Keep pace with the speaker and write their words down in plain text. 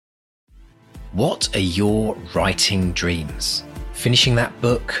What are your writing dreams? Finishing that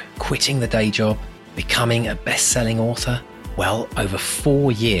book, quitting the day job, becoming a best-selling author? Well, over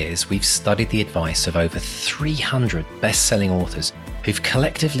 4 years, we've studied the advice of over 300 best-selling authors who've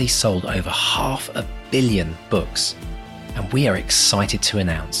collectively sold over 500 million books. And we are excited to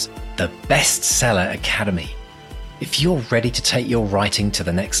announce the Bestseller Academy. If you're ready to take your writing to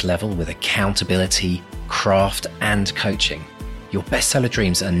the next level with accountability, craft, and coaching, your bestseller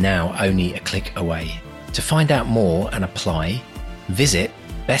dreams are now only a click away. To find out more and apply, visit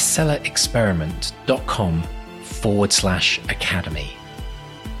bestsellerexperiment.com/academy.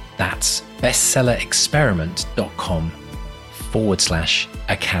 That's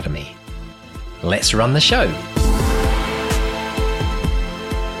bestsellerexperiment.com/academy. Let's run the show.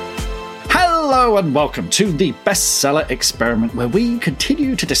 Hello and welcome to the Bestseller Experiment, where we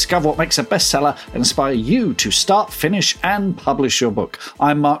continue to discover what makes a bestseller and inspire you to start, finish, and publish your book.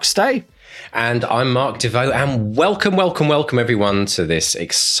 I'm Mark Stay. And I'm Mark DeVoe, and welcome everyone to this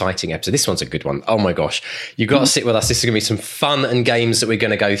exciting episode. This one's a good one. Oh my gosh. You've got to sit with us. This is going to be some fun and games that we're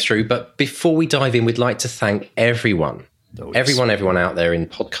going to go through. But before we dive in, we'd like to thank everyone out there in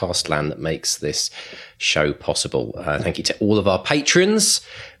podcast land that makes this show possible. Thank you to all of our patrons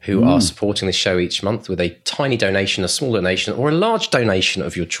who are supporting the show each month with a tiny donation, a small donation, or a large donation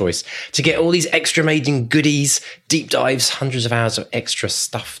of your choice to get all these extra amazing goodies, deep dives, hundreds of hours of extra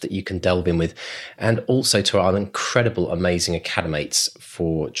stuff that you can delve in with. And also to our incredible, amazing academates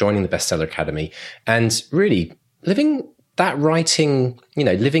for joining the Bestseller Academy and really living that writing,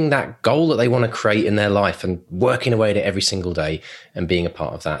 living that goal that they want to create in their life and working away at it every single day and being a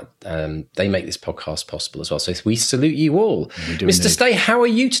part of that. They make this podcast possible as well. So we salute you all. Mr. Stay, how are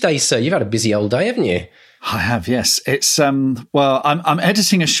you today, sir? You've had a busy old day, haven't you? I have, yes. It's, I'm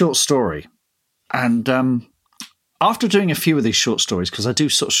editing a short story. And after doing a few of these short stories, because I do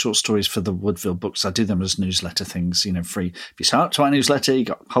sort of short stories for the Woodville books, I do them as newsletter things, free. If you sign up to our newsletter, you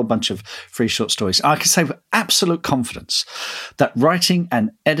got a whole bunch of free short stories. I can say with absolute confidence that writing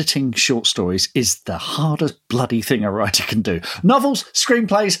and editing short stories is the hardest bloody thing a writer can do. Novels,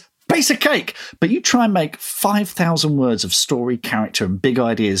 screenplays, piece of cake. But you try and make 5,000 words of story, character, and big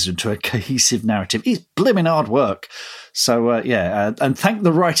ideas into a cohesive narrative. It's blimmin' hard work. So, and thank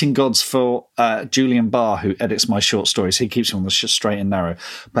the writing gods for Julian Barr, who edits my short stories. He keeps them on the straight and narrow.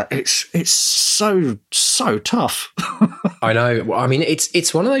 But it's so tough. I know. Well, I mean,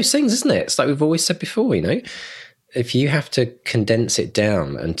 it's one of those things, isn't it? It's like we've always said before, if you have to condense it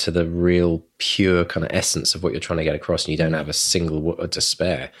down into the real pure kind of essence of what you're trying to get across and you don't have a single word to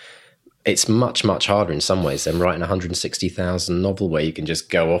spare, it's much, much harder in some ways than writing a 160,000 novel where you can just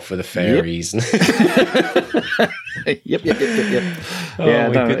go off with the fairies. Yep.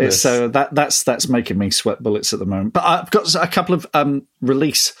 So that's making me sweat bullets at the moment. But I've got a couple of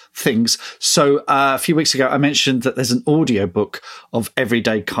release things. So a few weeks ago, I mentioned that there's an audiobook of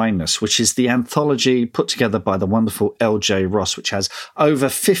Everyday Kindness, which is the anthology put together by the wonderful L.J. Ross, which has over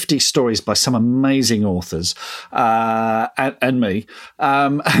 50 stories by some amazing authors and me.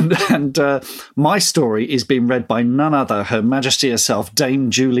 And my story is being read by none other, Her Majesty herself, Dame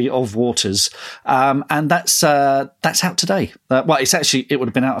Julie of Waters. And that's out today. It would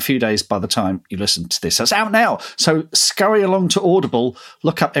have been out a few days by the time you listen to this. So it's out now. So scurry along to Audible,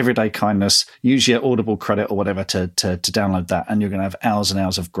 look up Everyday Kindness, use your Audible credit or whatever to download that, and you're going to have hours and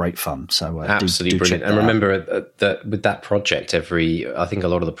hours of great fun. So absolutely do brilliant. And remember that with that project, I think a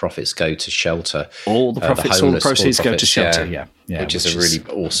lot of the profits go to shelter. All the profits, all the proceeds go to shelter. Yeah. Which is a really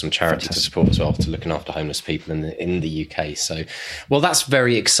awesome charity to support as well, to looking after homeless people in the UK. So, well, that's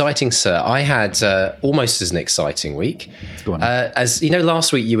very exciting, sir. I had almost as an exciting week. Go on. As you know,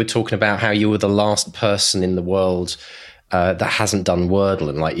 last week you were talking about how you were the last person in the world that hasn't done Wordle,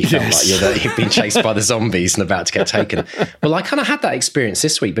 and like you felt like you've been chased by the zombies and about to get taken. Well, I kind of had that experience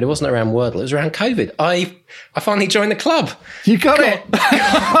this week, but it wasn't around Wordle. It was around COVID. I finally joined the club. You got it.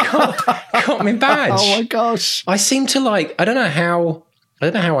 Got my badge. Oh my gosh. I seem to I don't know how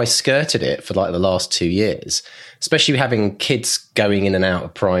I skirted it for like the last 2 years, especially having kids going in and out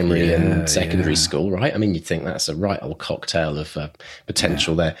of primary and secondary school, right? I mean, you'd think that's a right old cocktail of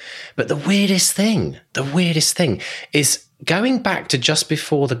potential there. But the weirdest thing is going back to just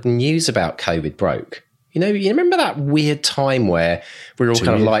before the news about COVID broke. You remember that weird time where we were all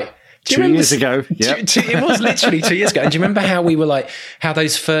kind of like, 2 years ago. It was literally 2 years ago. And do you remember how we were how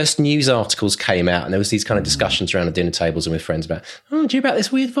those first news articles came out and there was these kind of discussions around the dinner tables and with friends about, do you hear about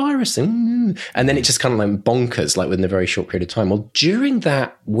this weird virus thing? And then it just kind of went bonkers, within a very short period of time. Well, during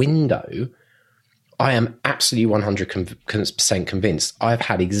that window, I am absolutely 100% convinced I've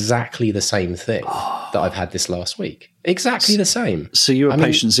had exactly the same thing. that I've had this last week. Exactly the same. So you were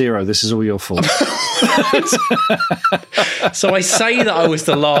patient zero. This is all your fault. So I say that I was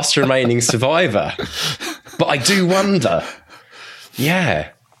the last remaining survivor, but I do wonder. Yeah.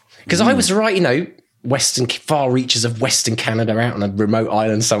 Because I was right, far reaches of Western Canada out on a remote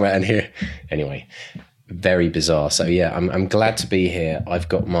island somewhere, and here. Anyway, very bizarre. So yeah, I'm glad to be here. I've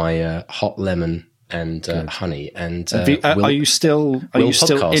got my hot lemon and honey. And are you still in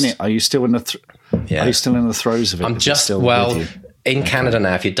it? Are you still in the? Are you still in the throes of it? I'm just in Canada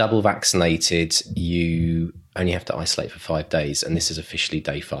now. If you're double vaccinated, you only have to isolate for 5 days, and this is officially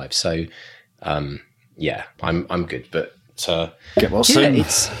day 5. So, yeah, I'm good, but. Get well soon.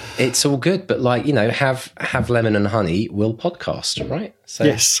 It's all good, but have lemon and honey. We'll podcast, right? So,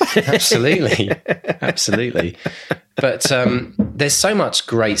 yes, absolutely. But there's so much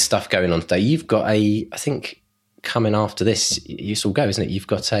great stuff going on today. You've got I think coming after this, this will go, isn't it? You've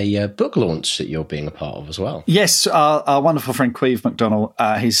got a book launch that you're being a part of as well. Yes, our wonderful friend Queve McDonald,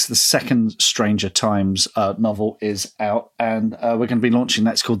 his the second Stranger Times novel is out, and we're going to be launching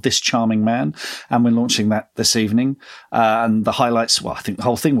that. It's called This Charming Man, and we're launching that this evening. And the highlights, I think the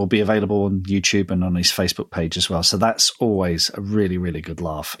whole thing will be available on YouTube and on his Facebook page as well. So that's always a really, really good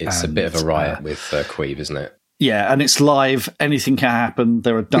laugh. It's a bit of a riot with Queve, isn't it? Yeah, and it's live. Anything can happen.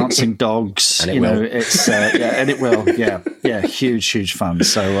 There are dancing dogs. And it will. It's and it will. Yeah, huge fun.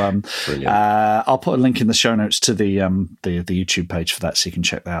 So I'll put a link in the show notes to the YouTube page for that, so you can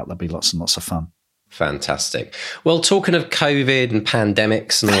check that out. There'll be lots and lots of fun. Fantastic. Well, talking of COVID and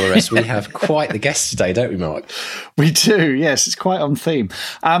pandemics and all the rest, we have quite the guest today, don't we, Mark? We do, yes. It's quite on theme.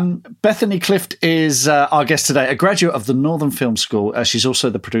 Bethany Clift is our guest today, a graduate of the Northern Film School. She's also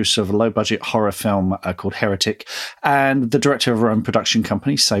the producer of a low-budget horror film called Heretic, and the director of her own production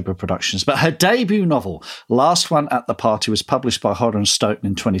company, Sabre Productions. But her debut novel, Last One at the Party, was published by Hodder and Stoughton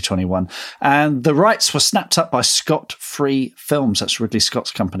in 2021, and the rights were snapped up by Scott Free Films. That's Ridley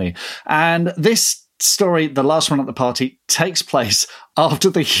Scott's company. And this story, The Last One at the Party, takes place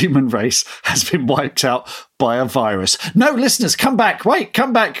after the human race has been wiped out by a virus. No, listeners, come back.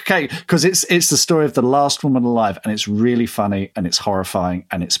 Okay, because it's the story of the last woman alive, and it's really funny, and it's horrifying,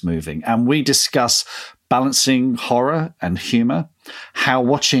 and it's moving. And we discuss balancing horror and humour, how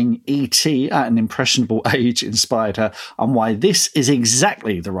watching E.T. at an impressionable age inspired her, and why this is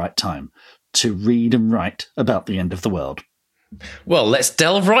exactly the right time to read and write about the end of the world. Well, let's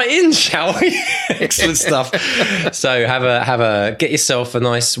delve right in, shall we? Excellent stuff. So get yourself a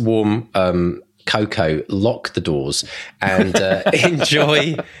nice warm cocoa, lock the doors, and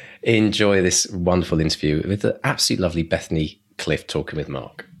enjoy this wonderful interview with the absolutely lovely Bethany Clift talking with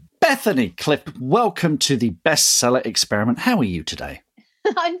Mark. Bethany Clift, welcome to the Bestseller Experiment. How are you today?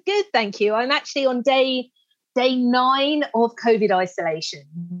 I'm good, thank you. I'm actually on day 9 of COVID isolation.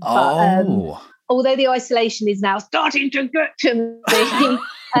 Although the isolation is now starting to get to me,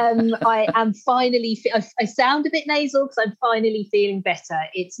 I am finally, I sound a bit nasal because I'm finally feeling better.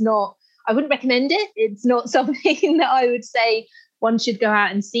 It's not, I wouldn't recommend it. It's not something that I would say one should go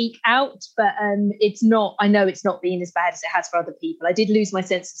out and seek out, but it's not, I know it's not been as bad as it has for other people. I did lose my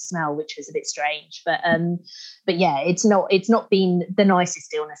sense of smell, which was a bit strange, but yeah, it's not been the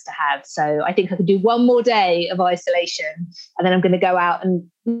nicest illness to have. So I think I could do one more day of isolation, and then I'm going to go out and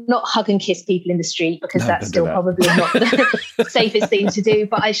not hug and kiss people in the street, because that's still probably not the safest thing to do.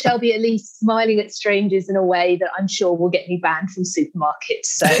 But I shall be at least smiling at strangers in a way that I'm sure will get me banned from supermarkets.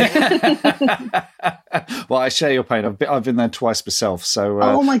 So, well, I share your pain. I've been there twice myself. So,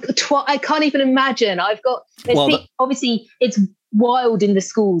 oh my God, I can't even imagine. Obviously, it's wild in the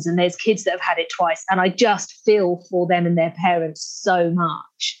schools, and there's kids that have had it twice, and I just feel for them and their parents so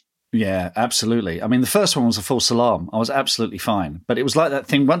much. Yeah, absolutely. I mean, the first one was a false alarm. I was absolutely fine. But it was like that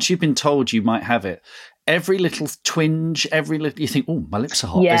thing, once you've been told you might have it, every little twinge, you think, oh, my lips are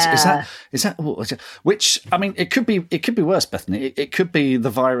hot. Yeah. Is that which, I mean, it could be worse, Bethany. It could be the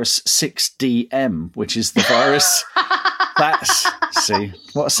virus 6DM, which is the virus. See,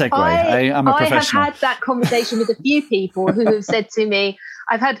 what a segue. I'm a professional. I have had that conversation with a few people who have said to me,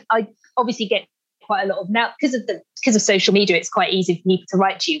 I obviously get quite a lot of now because of social media, it's quite easy for people to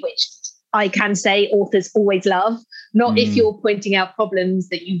write to you, which I can say authors always love. Not if you're pointing out problems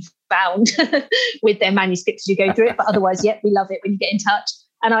that you've found with their manuscripts as you go through it, but otherwise, we love it when you get in touch.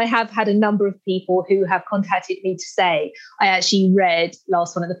 And I have had a number of people who have contacted me to say, I actually read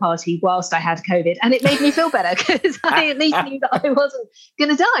Last One at the Party whilst I had COVID, and it made me feel better because I at least knew that I wasn't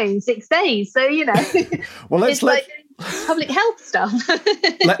going to die in 6 days. So, well, public health stuff.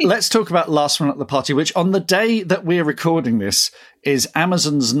 Let's talk about Last One at the Party, which on the day that we're recording this is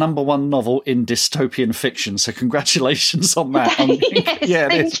Amazon's #1 novel in dystopian fiction. So congratulations on that.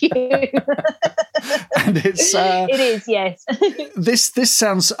 Thank you. And it's it is, yes. This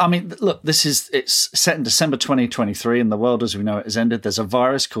sounds. I mean, look, it's set in December 2023, and the world as we know it has ended. There's a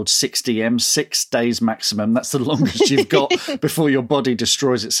virus called 6DM, 6 days maximum. That's the longest you've got before your body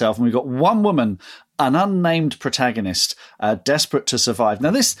destroys itself. And we've got one woman, an unnamed protagonist, desperate to survive.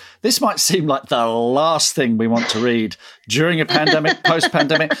 Now, this might seem like the last thing we want to read during a pandemic,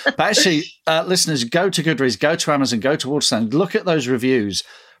 post-pandemic, but actually, listeners, go to Goodreads, go to Amazon, go to Waterstones, look at those reviews.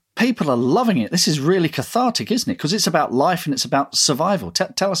 People are loving it. This is really cathartic, isn't it? Because it's about life and it's about survival.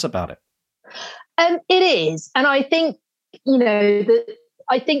 Tell us about it. It is. And I think,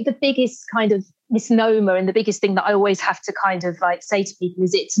 the biggest kind of misnomer and the biggest thing that I always have to kind of like say to people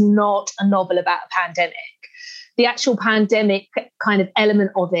is it's not a novel about a pandemic. The actual pandemic kind of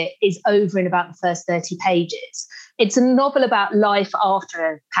element of it is over in about the first 30 pages. It's a novel about life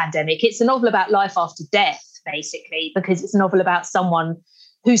after a pandemic. It's a novel about life after death, basically, because it's a novel about someone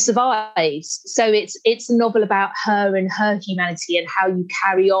who survives. So it's a novel about her and her humanity and how you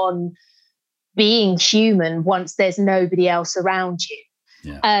carry on being human once there's nobody else around you.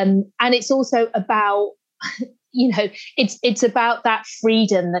 Yeah. And it's also about, it's about that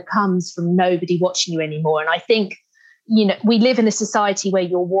freedom that comes from nobody watching you anymore. And I think, we live in a society where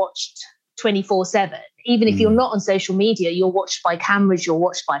you're watched 24/7. Even if you're not on social media, you're watched by cameras, you're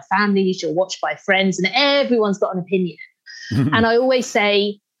watched by families, you're watched by friends, and everyone's got an opinion. And I always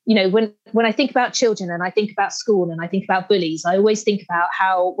say, when I think about children and I think about school and I think about bullies, I always think about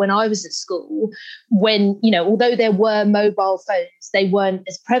how when I was at school, when, although there were mobile phones, they weren't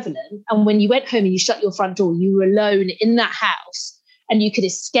as prevalent. And when you went home and you shut your front door, you were alone in that house and you could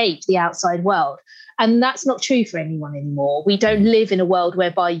escape the outside world. And that's not true for anyone anymore. We don't live in a world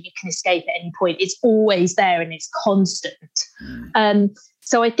whereby you can escape at any point. It's always there and it's constant.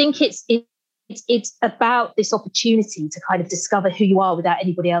 So I think it's about this opportunity to kind of discover who you are without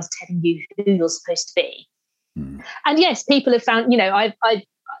anybody else telling you who you're supposed to be. And yes, people have found,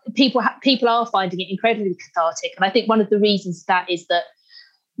 people are finding it incredibly cathartic. And I think one of the reasons that is that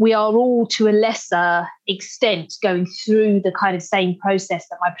we are all to a lesser extent going through the kind of same process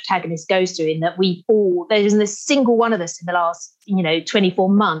that my protagonist goes through, in that there isn't a single one of us in the last, 24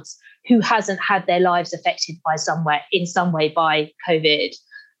 months who hasn't had their lives affected in some way by COVID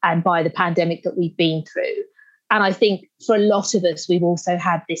and by the pandemic that we've been through. And I think for a lot of us, we've also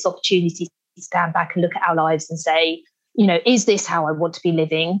had this opportunity to stand back and look at our lives and say, is this how I want to be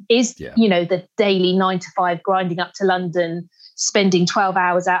living? Is, the daily 9 to 5 grinding up to London, spending 12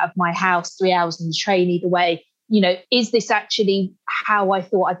 hours out of my house, 3 hours on the train either way, is this actually how I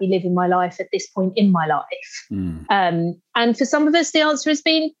thought I'd be living my life at this point in my life? And for some of us, the answer has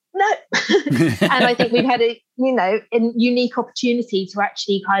been no. And I think we've had a unique opportunity to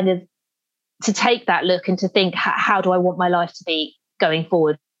actually kind of to take that look and to think, how do I want my life to be going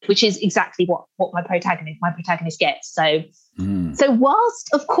forward? Which is exactly what my protagonist gets. So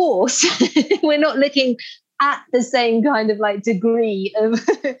whilst, of course, we're not looking at the same kind of like degree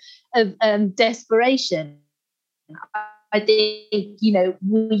of desperation, I think,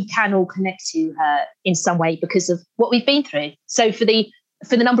 we can all connect to her in some way because of what we've been through. So for the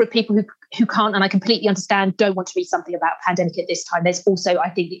number of people who can't, and I completely understand, don't want to read something about a pandemic at this time, there's also, I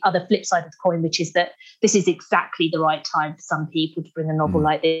think, the other flip side of the coin, which is that this is exactly the right time for some people to bring a novel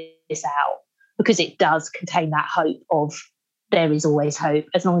like this out, because it does contain that hope of there is always hope.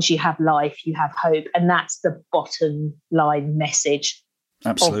 As long as you have life, you have hope. And that's the bottom line message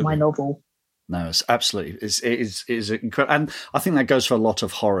of my novel. No, it's absolutely. It is incredible. And I think that goes for a lot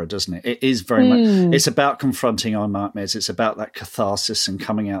of horror, doesn't it? It is very much, it's about confronting our nightmares. It's about that catharsis and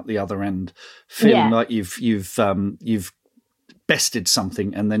coming out the other end, feeling like you've bested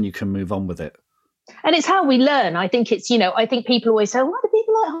something and then you can move on with it. And it's how we learn. I think it's, I think people always say, why do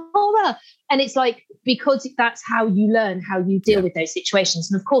people like horror? And it's like, because that's how you learn, how you deal with those situations.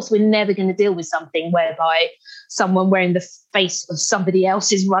 And of course, we're never going to deal with something whereby someone wearing the face of somebody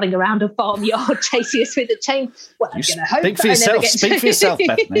else is running around a farmyard chasing us with a chain. Well, I'm going to hope. Speak for yourself. Speak for yourself,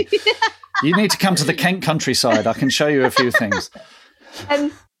 Bethany. You need to come to the Kent countryside. I can show you a few things.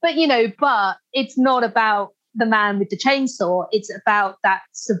 But it's not about the man with the chainsaw. It's about that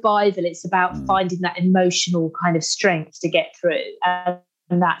survival. It's about finding that emotional kind of strength to get through.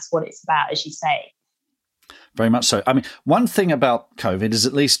 And that's what it's about, as you say. Very much so. I mean, one thing about COVID is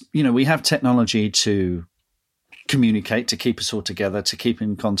at least, we have technology to communicate, to keep us all together, to keep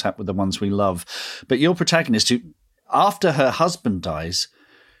in contact with the ones we love. But your protagonist, who, after her husband dies,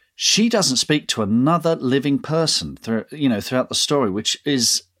 she doesn't speak to another living person throughout the story, which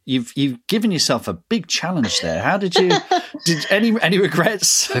is you've given yourself a big challenge there. How did you did any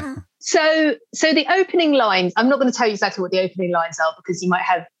regrets? So the opening lines, I'm not going to tell you exactly what the opening lines are because you might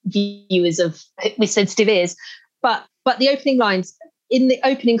have viewers with sensitive ears, but the opening lines, in the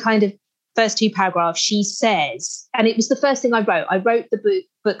opening kind of first two paragraphs, she says, and it was the first thing I wrote the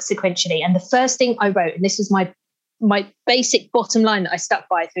book sequentially, and the first thing I wrote, and this was my basic bottom line that I stuck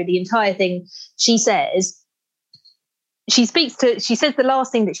by through the entire thing, she says the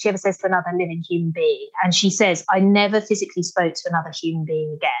last thing that she ever says to another living human being, and she says, I never physically spoke to another human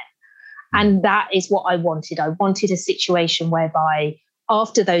being again. And that is what I wanted. I wanted a situation whereby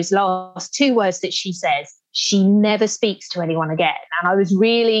after those last two words that she says, she never speaks to anyone again. And I was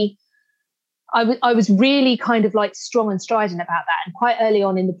really kind of like strong and strident about that. And quite early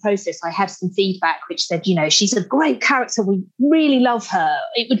on in the process, I had some feedback which said, she's a great character. We really love her.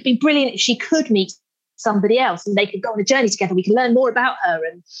 It would be brilliant if she could meet somebody else and they could go on a journey together. We can learn more about her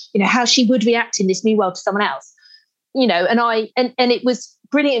and, how she would react in this new world to someone else, and it was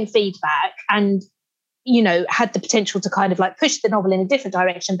brilliant feedback and, had the potential to kind of like push the novel in a different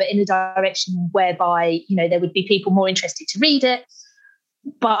direction, but in a direction whereby, there would be people more interested to read it.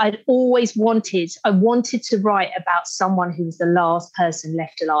 But I wanted to write about someone who was the last person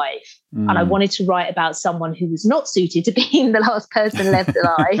left alive. And I wanted to write about someone who was not suited to being the last person left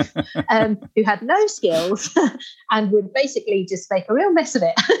alive, who had no skills and would basically just make a real mess of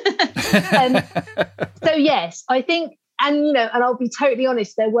it. So yes, I think, and I'll be totally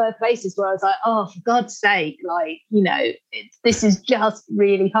honest, there were places where I was like, oh, for God's sake, this is just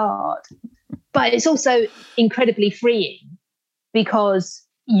really hard. But it's also incredibly freeing, because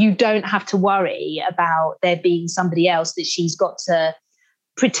you don't have to worry about there being somebody else that she's got to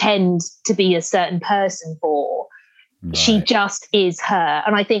pretend to be a certain person for. Right. She just is her.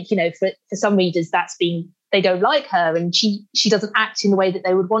 And I think, for some readers, they don't like her and she doesn't act in the way that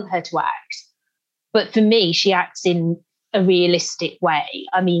they would want her to act. But for me, she acts in a realistic way.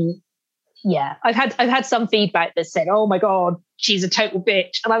 I mean, yeah, I've had some feedback that said, oh my God, she's a total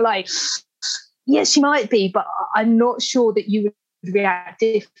bitch. And I'm like, yes, she might be, but I'm not sure that you would react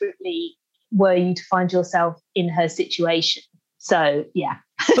differently were you to find yourself in her situation. So yeah.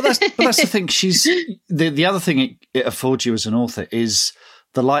 but that's the thing. She's the other thing it affords you as an author is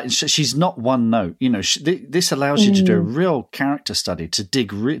the light. She's not one note. This allows you to do a real character study, to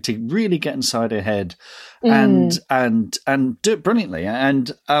to really get inside her head, and do it brilliantly. And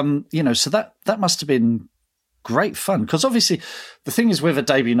so that must have been great fun, because obviously the thing is with a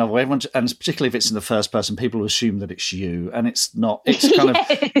debut novel, everyone, and particularly if it's in the first person, people assume that it's you, and it's not. It's kind of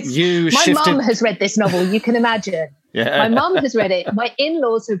you. My mum has read this novel. You can imagine. Yeah. My mum has read it. My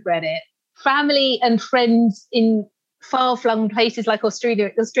in-laws have read it. Family and friends in far-flung places like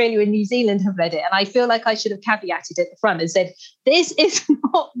Australia and New Zealand have read it, and I feel like I should have caveated at the front and said, "This is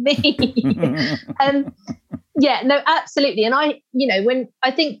not me." Yeah, no, absolutely. And when I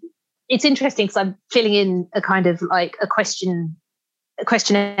think. It's interesting because I'm filling in a kind of like a questionnaire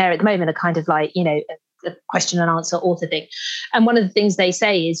at the moment, a kind of like, a question and answer author thing. And one of the things they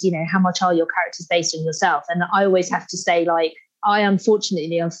say is, how much are your characters based on yourself? And I always have to say, like, I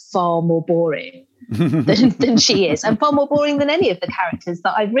unfortunately am far more boring than she is, and far more boring than any of the characters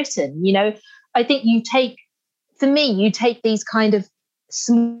that I've written. I think you take these kind of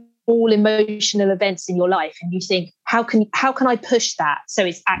small emotional events in your life and you think, how can I push that so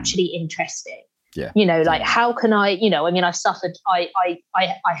it's actually interesting? Yeah. How can I, I've suffered, I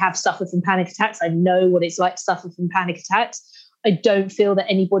have suffered from panic attacks. I know what it's like to suffer from panic attacks. I don't feel that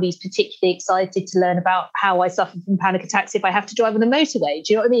anybody's particularly excited to learn about how I suffer from panic attacks if I have to drive on the motorway.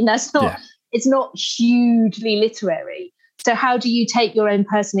 Do you know what I mean? It's not hugely literary. So how do you take your own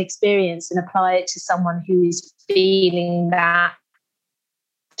personal experience and apply it to someone who is feeling that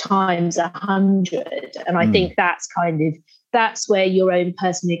times 100? And I think that's where your own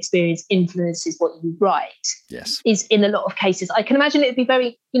personal experience influences what you write. Yes, is in a lot of cases. I can imagine it would be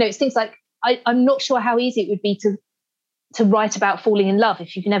very, it's things like I'm not sure how easy it would be to write about falling in love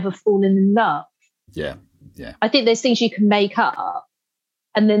if you've never fallen in love. Yeah. I think there's things you can make up,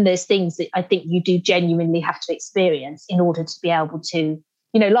 and then there's things that I think you do genuinely have to experience in order to be able to,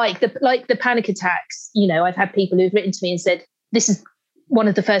 like the panic attacks. I've had people who've written to me and said, this is one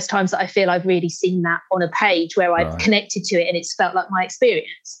of the first times that I feel I've really seen that on a page where I've connected to it and it's felt like my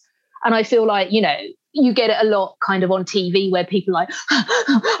experience. And I feel like, you get it a lot kind of on TV where people are like,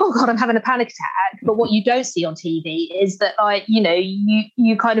 oh God, I'm having a panic attack. But what you don't see on TV is that, like,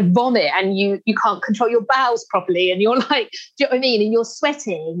 you kind of vomit and you can't control your bowels properly. And you're like, do you know what I mean? And you're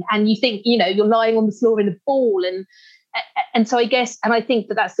sweating and you think, you're lying on the floor in a ball. And, and so I guess, and I think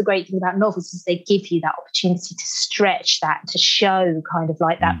that that's the great thing about novels is they give you that opportunity to stretch that, to show kind of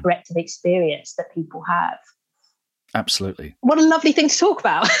like that breadth of experience that people have. Absolutely. What a lovely thing to talk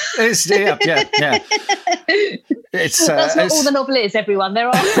about. It's, yeah. That's not all the novel is, everyone.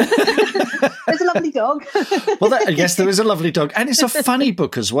 There's a lovely dog. Yes, there is a lovely dog. And it's a funny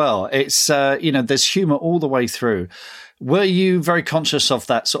book as well. It's, there's humour all the way through. Were you very conscious of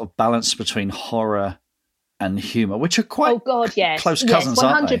that sort of balance between horror and humour, which are quite close cousins,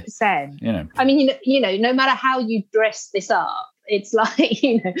 aren't they? 100%. I mean, no matter how you dress this up, it's like,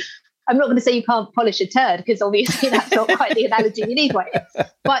 I'm not going to say you can't polish a turd, because obviously that's not quite the analogy you need, right?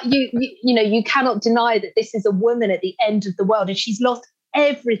 But you cannot deny that this is a woman at the end of the world, and she's lost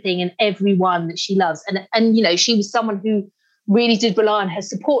everything and everyone that she loves. And she was someone who really did rely on her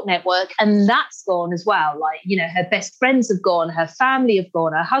support network, and that's gone as well. Like, her best friends have gone, her family have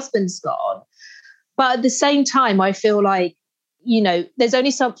gone, her husband's gone. But at the same time, I feel like, there's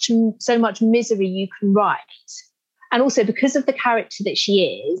only so much misery you can write. And also because of the character that she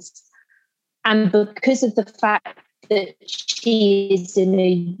is, and because of the fact that she is in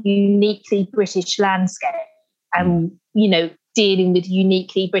a uniquely British landscape and, dealing with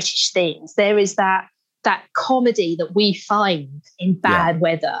uniquely British things, there is that comedy that we find in bad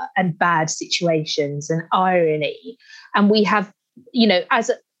weather and bad situations and irony. And we have, as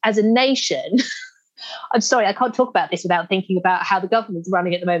a nation, I'm sorry, I can't talk about this without thinking about how the government's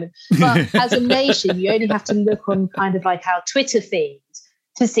running at the moment. But as a nation, you only have to look on kind of like our Twitter feed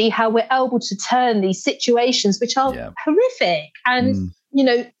to see how we're able to turn these situations, which are horrific and,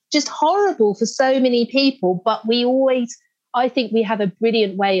 just horrible for so many people. But I think we have a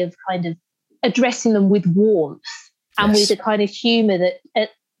brilliant way of kind of addressing them with warmth and with a kind of humour that,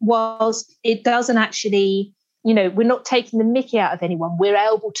 whilst it doesn't actually, we're not taking the mickey out of anyone, we're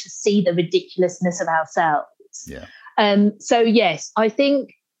able to see the ridiculousness of ourselves. Yeah. So yes, I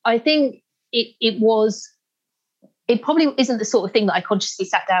think it probably isn't the sort of thing that I consciously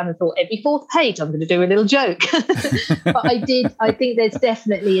sat down and thought every fourth page I'm going to do a little joke. But I think there's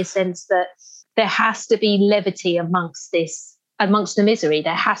definitely a sense that there has to be levity amongst the misery.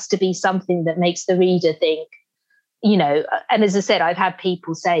 There has to be something that makes the reader think, and as I said, I've had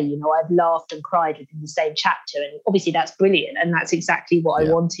people say, I've laughed and cried within the same chapter. And obviously that's brilliant. And that's exactly what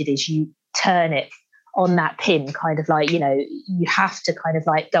I wanted, is you turn it on that pin, kind of like, you have to kind of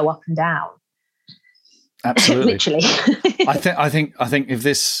like go up and down. Absolutely. Literally. I think if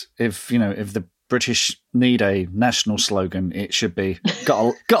the British need a national slogan, it should be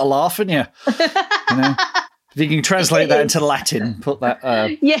got a laugh in you. If you can translate that into Latin, put that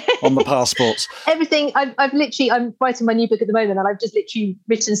on the passports. Everything. I'm writing my new book at the moment, and I've just literally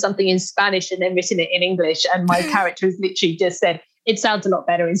written something in Spanish and then written it in English, and my character has literally just said, it sounds a lot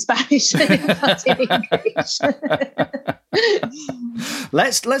better in Spanish than it does in English.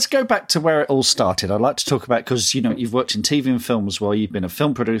 Let's go back to where it all started. I'd like to talk about, because you've worked in TV and film as well. You've been a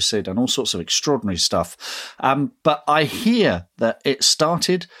film producer, done all sorts of extraordinary stuff. But I hear that it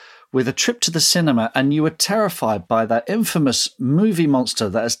started with a trip to the cinema, and you were terrified by that infamous movie monster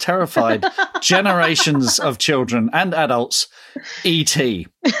that has terrified generations of children and adults, E.T.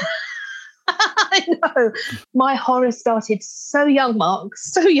 I know. My horror started so young, Mark,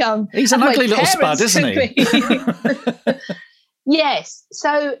 so young. He's an ugly little spud, isn't he? Yes.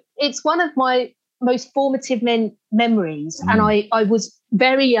 So it's one of my most formative memories. And I was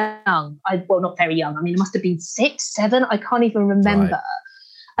very young. Not very young. I mean, it must have been 6, 7. I can't even remember.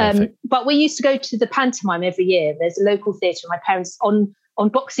 Right. But we used to go to the pantomime every year. There's a local theatre. My parents, on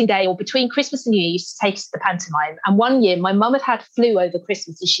Boxing Day or between Christmas and New Year, used to take us to the pantomime. And one year, my mum had flu over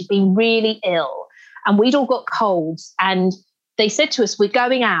Christmas, and she'd been really ill. And we'd all got colds. And they said to us, we're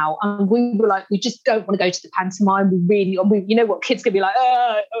going out. And we were like, we just don't want to go to the pantomime. You know what kids can be like,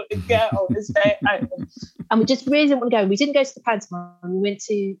 oh, I want to go. Let's stay at home. And we just really didn't want to go. And we didn't go to the pantomime. We went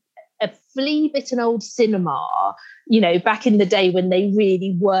to a flea-bitten old cinema, back in the day when they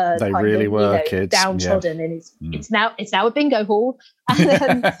really were kids downtrodden, and it's now a bingo hall.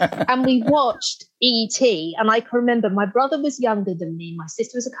 And we watched E.T. and I can remember my brother was younger than me, my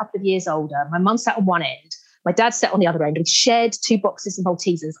sister was a couple of years older, my mum sat on one end, my dad sat on the other end. We shared 2 boxes of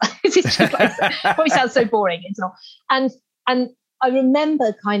Maltesers. It's just like, probably sounds so boring. It's not. And I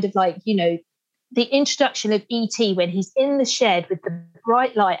remember kind of like, the introduction of E.T. when he's in the shed with the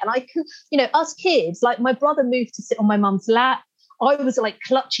bright light. And I can, us kids, like my brother moved to sit on my mum's lap. I was like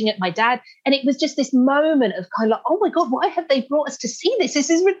clutching at my dad. And it was just this moment of kind of like, oh my God, why have they brought us to see this? This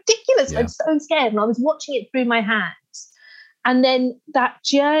is ridiculous. Yeah. I'm so scared. And I was watching it through my hands. And then that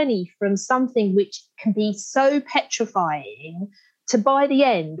journey from something which can be so petrifying to by the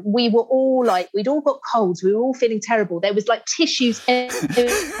end, we were all like, we'd all got colds. We were all feeling terrible. There was like tissues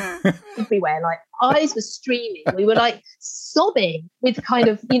everywhere. Like eyes were streaming. We were like sobbing with kind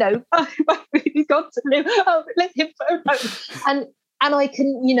of, oh, he's got to live. Oh, let him go home. And I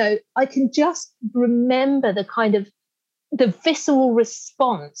can just remember the kind of the visceral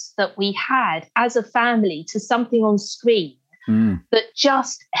response that we had as a family to something on screen that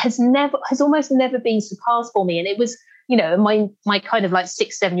just has almost never been surpassed for me. And it was, my kind of like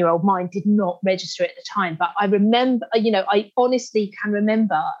 6-7-year-old mind did not register at the time. But I remember, I honestly can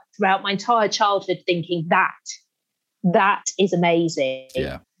remember throughout my entire childhood thinking that is amazing.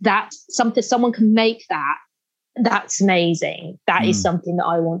 Yeah. That someone can make that. That's amazing. That is something that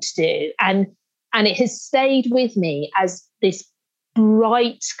I want to do. And it has stayed with me as this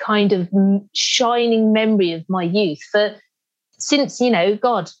bright kind of shining memory of my youth since,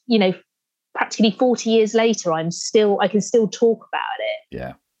 practically 40 years later, I can still talk about it.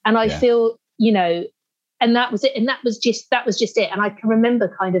 Yeah. And I feel, and that was it. And that was just it. And I can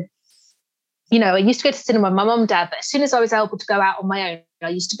remember kind of, I used to go to cinema with my mum and dad, but as soon as I was able to go out on my own, I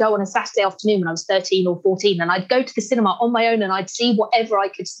used to go on a Saturday afternoon when I was 13 or 14, and I'd go to the cinema on my own and I'd see whatever I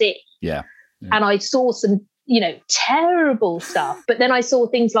could see. Yeah. And I saw some, terrible stuff. But then I saw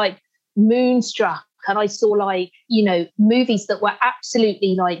things like Moonstruck, and I saw like, movies that were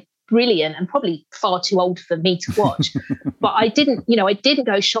absolutely like brilliant and probably far too old for me to watch. But I didn't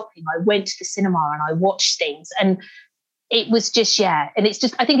go shopping. I went to the cinema and I watched things. And it was just, and it's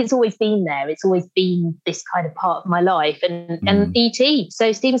just, I think it's always been there. It's always been this kind of part of my life. And E.T.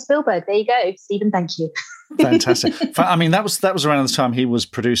 So Steven Spielberg, there you go. Steven, thank you. Fantastic. I mean, that was around the time he was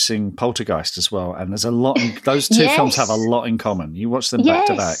producing Poltergeist as well. And there's a lot, those two films have a lot in common. You watch them back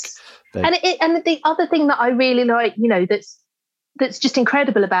to back. And the other thing that I really like, that's just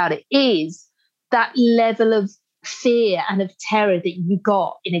incredible about it is that level of fear and of terror that you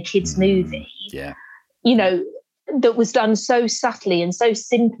got in a kid's movie. Yeah. That was done so subtly and so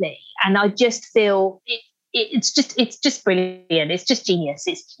simply. And I just feel it's just brilliant. It's just genius.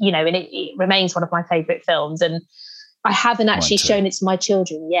 It's, and it remains one of my favourite films. And I haven't actually shown it to my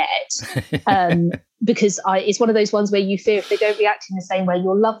children yet because it's one of those ones where you fear if they don't react in the same way,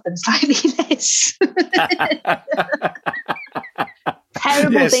 you'll love them slightly less.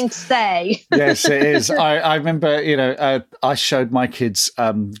 Terrible thing to say. Yes, it is. I remember, I showed my kids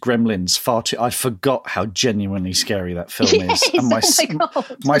Gremlins far too. I forgot how genuinely scary that film is. And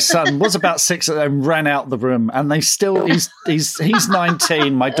my son was about 6 and ran out the room, and they still, he's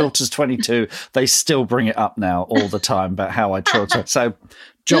 19, my daughter's 22. They still bring it up now all the time about how I taught her. So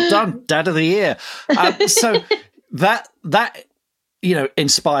job done, Dad of the Year. So that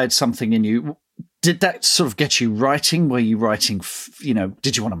inspired something in you. Did that sort of get you writing? Were you writing,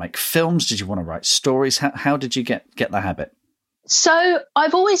 did you want to make films? Did you want to write stories? How did you get the habit? So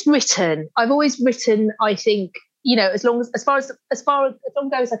I've always written, I think, as long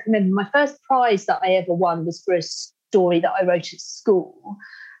ago as I can remember. My first prize that I ever won was for a story that I wrote at school.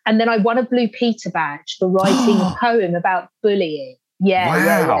 And then I won a Blue Peter badge for writing a poem about bullying. Yeah.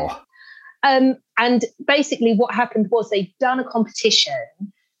 Wow. Yeah. And basically what happened was they'd done a competition.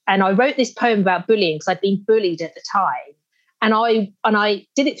 And I wrote this poem about bullying because I'd been bullied at the time. And I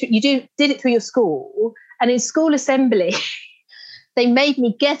did it through, did it through your school. And in school assembly, they made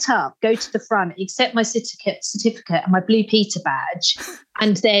me get up, go to the front, accept my certificate and my Blue Peter badge,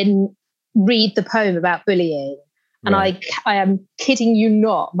 and then read the poem about bullying. And I am kidding you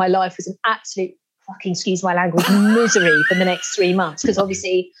not, my life was an absolute fucking, excuse my language, misery for the next 3 months, because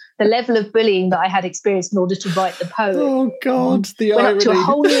obviously the level of bullying that I had experienced in order to write the poem went up to a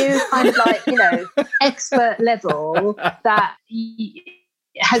whole new kind of like, expert level that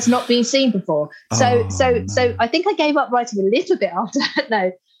has not been seen before. So I think I gave up writing a little bit after that.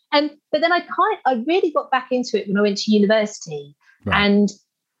 No. But then I really got back into it when I went to university. Right. And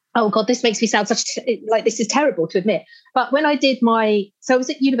oh God, this makes me sound like this is terrible to admit. But when I did so I was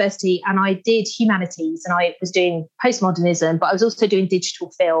at university and I did humanities and I was doing postmodernism, but I was also doing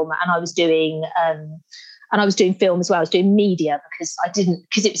digital film and I was doing film as well. I was doing media because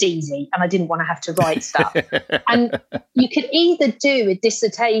it was easy and I didn't want to have to write stuff. And you could either do a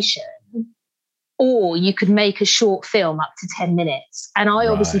dissertation or you could make a short film up to 10 minutes. And I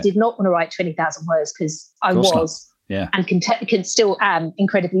obviously did not want to write 20,000 words because I was. Yeah. And can still am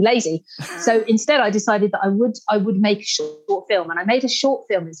incredibly lazy. So instead I decided that I would make a short film. And I made a short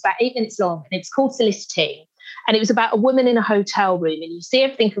film. It's about 8 minutes long and it's called Soliciting. And it was about a woman in a hotel room and you see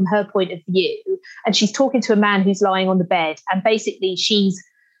everything from her point of view. And she's talking to a man who's lying on the bed. And basically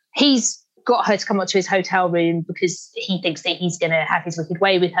he's got her to come up to his hotel room because he thinks that he's going to have his wicked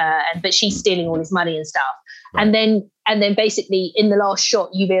way with her, but she's stealing all his money and stuff. Right. And then basically in the last shot,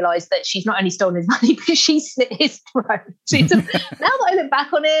 you realise that she's not only stolen his money, but she's slit his throat. Now that I look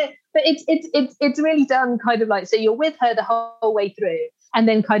back on it, but it's really done kind of like, so you're with her the whole way through, and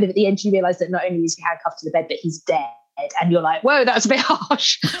then kind of at the end you realise that not only is he handcuffed to the bed, but he's dead. And you're like, whoa, that's a bit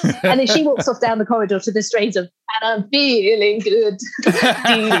harsh. And then she walks off down the corridor to the strains of, and I'm feeling good.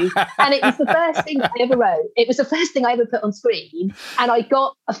 And it was the first thing I ever wrote. It was the first thing I ever put on screen. And I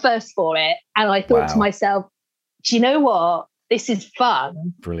got a first for it. And I thought to myself, do you know what? This is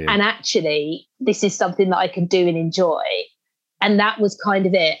fun. Brilliant. And actually, this is something that I can do and enjoy. And that was kind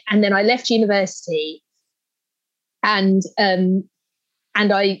of it. And then I left university and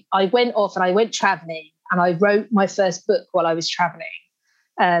I went off and I went traveling. And I wrote my first book while I was traveling,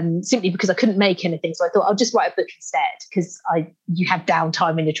 simply because I couldn't make anything. So I thought I'll just write a book instead, because you have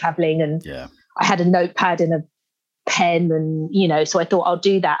downtime when you're traveling, and I had a notepad and a pen, and so I thought I'll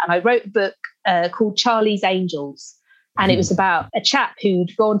do that. And I wrote a book called Charlie's Angels, and it was about a chap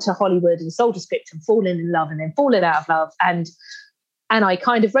who'd gone to Hollywood and sold a script and fallen in love and then fallen out of love. And I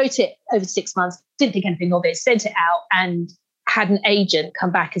kind of wrote it over 6 months, didn't think anything of it, sent it out, and had an agent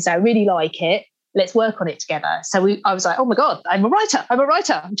come back and say, I really like it. Let's work on it together. So I was like, oh my God, I'm a writer.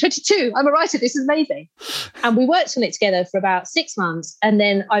 I'm 22. I'm a writer. This is amazing. And we worked on it together for about 6 months. And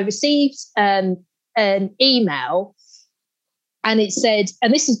then I received an email, and it said,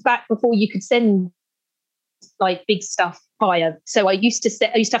 and this is back before you could send like big stuff via. So I used to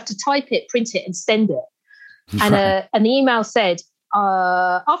have to type it, print it, and send it. And the email said,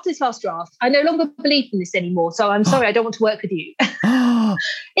 after this last draft, I no longer believe in this anymore. So I'm sorry, I don't want to work with you.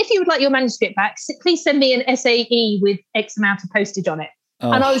 If you would like your manuscript back, please send me an SAE with X amount of postage on it.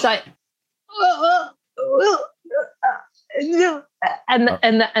 And I was like, and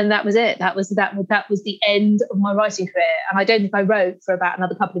that was it. That was the end of my writing career. And I don't think I wrote for about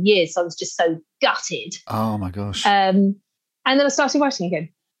another couple of years. So I was just so gutted. Oh my gosh. And then I started writing again.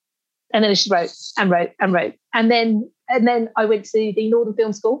 And then I just wrote and wrote and wrote. And then I went to the Northern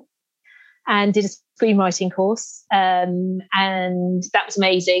Film School and did a screenwriting course. And that was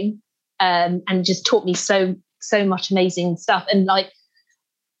amazing. And just taught me so much amazing stuff. And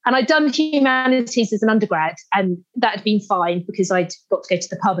I'd done humanities as an undergrad, and that had been fine because I'd got to go to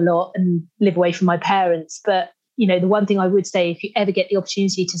the pub a lot and live away from my parents. But, the one thing I would say, if you ever get the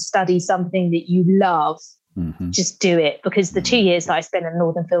opportunity to study something that you love, just do it, because the 2 years that I spent at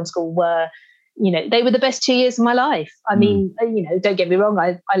Northern Film School were, they were the best 2 years of my life. I mean, don't get me wrong,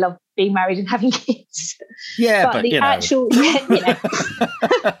 I love being married and having kids. Yeah, but the actual,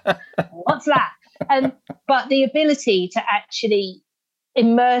 what's that? But the ability to actually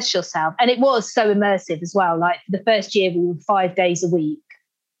immerse yourself, and it was so immersive as well. Like for the first year, we were 5 days a week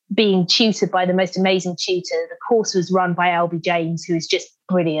being tutored by the most amazing tutor. The course was run by Albie James, who is just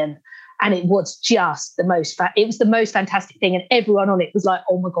brilliant. And it was just the most fantastic thing. And everyone on it was like,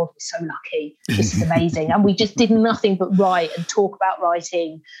 oh my God, we're so lucky. This is amazing. And we just did nothing but write and talk about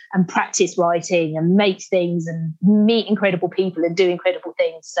writing and practice writing and make things and meet incredible people and do incredible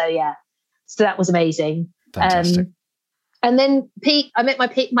things. So yeah, so that was amazing. Fantastic. And then Pete, I met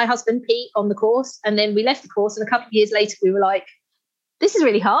my husband, Pete, on the course. And then we left the course. And a couple of years later, we were like, this is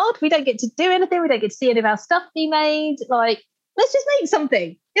really hard. We don't get to do anything. We don't get to see any of our stuff be made. Like, let's just make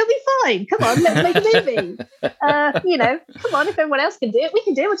something. It'll be fine. Come on, let's make a movie. Come on, if everyone else can do it, we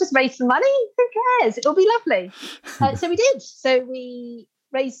can do it. We'll just raise some money. Who cares? It'll be lovely. So we did. So we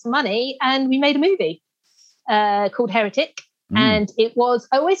raised some money and we made a movie called Heretic. And it was,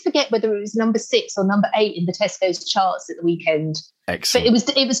 I always forget whether it was number 6 or number 8 in the Tesco's charts at the weekend. Excellent.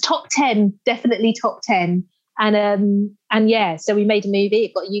 But it was top 10, definitely top 10. And yeah, so we made a movie.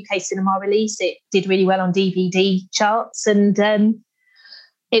 It got a UK cinema release. It did really well on DVD charts, and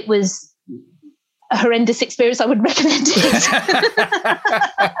it was a horrendous experience. I would recommend it.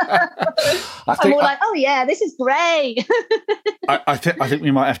 I'm all like, oh yeah, this is great. I think we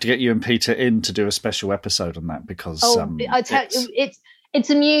might have to get you and Peter in to do a special episode on that, because I tell you, it's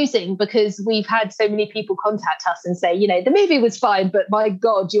amusing because we've had so many people contact us and say, the movie was fine, but my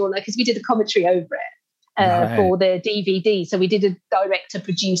God, you're like, because we did a commentary over it. For the DVD. So we did a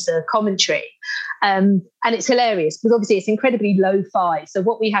director-producer commentary. And it's hilarious because obviously it's incredibly lo-fi. So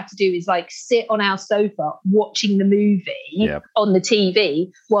what we have to do is sit on our sofa watching the movie on the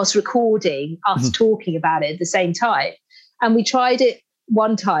TV whilst recording us talking about it at the same time. And we tried it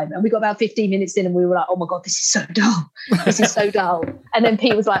one time and we got about 15 minutes in and we were like, oh my God, this is so dull. This is so dull. And then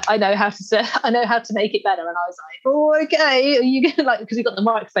Pete was like, I know how to make it better. And I was like, oh, okay. Are you going to because we got the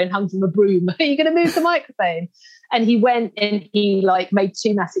microphone hung from a broom. Are you going to move the microphone? And he went and he like made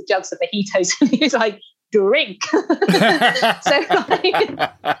 2 massive jugs of mojitos and he was like, drink. So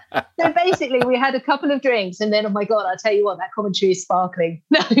basically we had a couple of drinks and then, oh my God, I'll tell you what, that commentary is sparkling.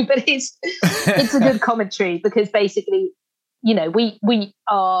 No, but it's a good commentary because basically, you know, we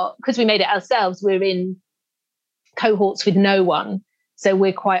are, because we made it ourselves, we're in cohorts with no one. So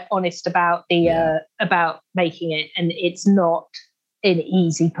we're quite honest about about making it, and it's not an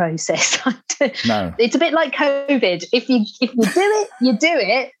easy process. No. It's a bit like COVID. If you do it, you do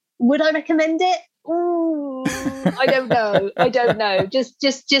it. Would I recommend it? Ooh, I don't know.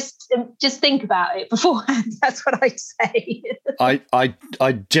 Just think about it beforehand. That's what I'd say.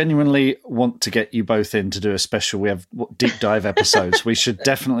 I genuinely want to get you both in to do a special. We have deep dive episodes. We should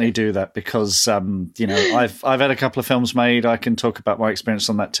definitely do that because you know, I've had a couple of films made. I can talk about my experience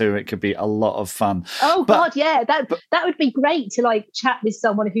on that too. It could be a lot of fun. Oh God, yeah, that would be great to like chat with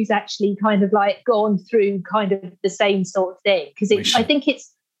someone who's actually kind of like gone through kind of the same sort of thing, because I think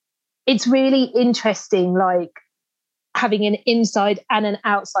it's really interesting, like having an inside and an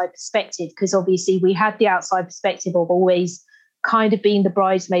outside perspective, because obviously we had the outside perspective of always kind of being the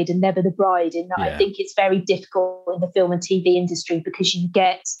bridesmaid and never the bride. And I think it's very difficult in the film and TV industry because you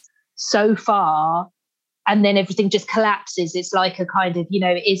get so far and then everything just collapses. It's like a kind of, you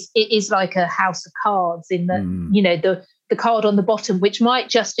know, it is like a house of cards in that, you know, the card on the bottom, which might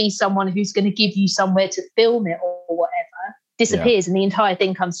just be someone who's going to give you somewhere to film it or whatever, disappears and the entire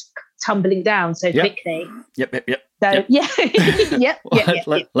thing comes tumbling down so quickly. Yep. So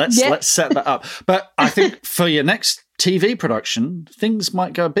Let's set that up. But I think for your next TV production, things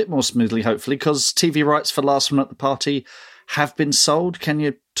might go a bit more smoothly, hopefully, because TV rights for Last One at the Party have been sold. Can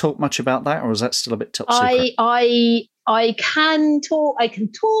you talk much about that, or is that still a bit top secret? I can talk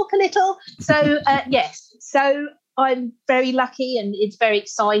a little. So yes. So I'm very lucky and it's very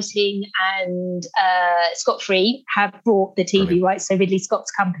exciting, and Scott Free have brought the TV rights, so Ridley Scott's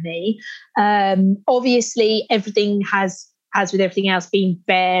company. Obviously, everything has, as with everything else, been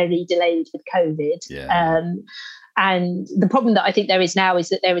very delayed with COVID. And the problem that I think there is now is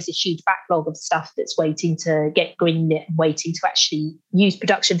that there is a huge backlog of stuff that's waiting to get greenlit and waiting to actually use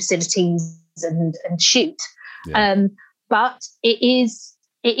production facilities and shoot. But it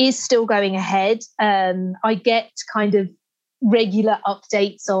is still going ahead. I get kind of regular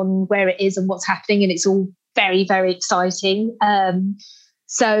updates on where it is and what's happening, and it's all very, very exciting.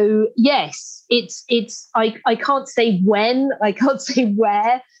 So yes, I can't say when, I can't say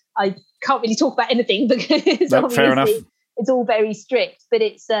where. I can't really talk about anything because fair enough. It's all very strict. But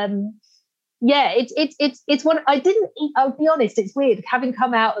it's it's one I'll be honest, it's weird having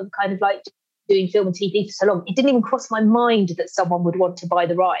come out of kind of like doing film and TV for so long. It didn't even cross my mind that someone would want to buy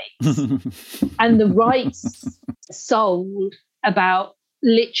the rights. And the rights sold about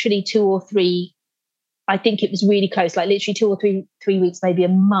literally 2 or 3, I think it was really close, like literally 2 or 3 weeks, maybe a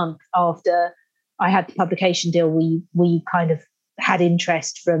month after I had the publication deal. We kind of had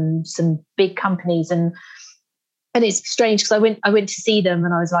interest from some big companies, and it's strange because I went to see them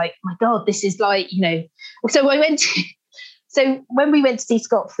and I was like, my God, this is like, you know. So when we went to see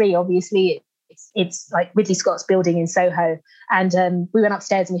Scott Free, obviously it's like Ridley Scott's building in Soho, and we went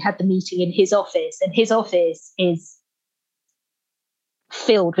upstairs and we had the meeting in his office, and his office is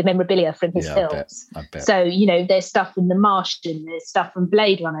filled with memorabilia from his films. I bet. So, you know, there's stuff from The Martian, there's stuff from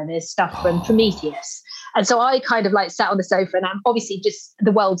Blade Runner, there's stuff from Prometheus. And so I kind of like sat on the sofa, and I'm obviously just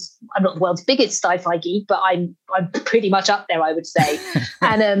I'm not the world's biggest sci-fi geek, but I'm pretty much up there, I would say.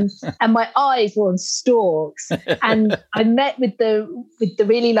 And my eyes were on stalks. And I met with the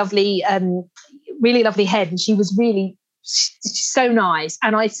really lovely head, and she was really so nice.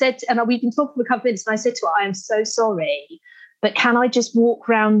 And I said, and we've been talking for a couple of minutes, and I said to her, I am so sorry, but can I just walk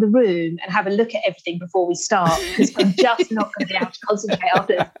around the room and have a look at everything before we start? Because I'm just not going to be able to concentrate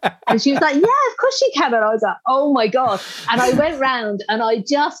after. And she was like, yeah, of course you can. And I was like, oh my God. And I went round and I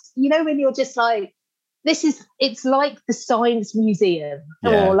just, you know, when you're just like, it's like the Science Museum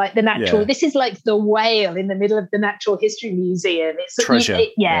or like the natural, this is like the whale in the middle of the Natural History Museum. It's treasure.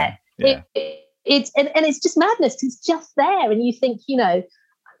 It's just madness. It's just there. And you think, you know,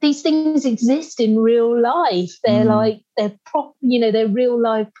 these things exist in real life. They're like, they're they're real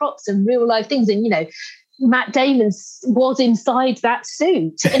life props and real life things. And, you know, Matt Damon was inside that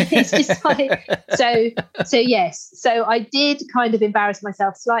suit. And it's just like, so yes. So I did kind of embarrass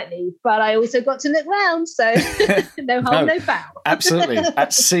myself slightly, but I also got to look round. So no harm, no foul. Absolutely.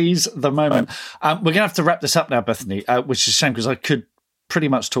 Seize the moment. We're going to have to wrap this up now, Bethany, which is a shame because I could pretty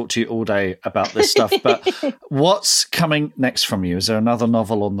much talk to you all day about this stuff, but what's coming next from you? Is there another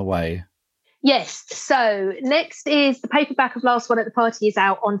novel on the way? Yes. So next is the paperback of Last One at the Party is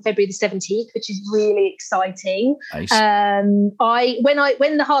out on February the 17th, which is really exciting. Nice. When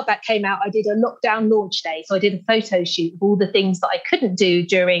the hardback came out, I did a lockdown launch day. So I did a photo shoot of all the things that I couldn't do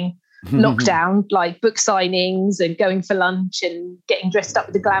during lockdown, like book signings and going for lunch and getting dressed up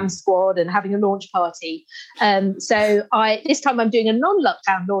with the glam squad and having a launch party. So this time I'm doing a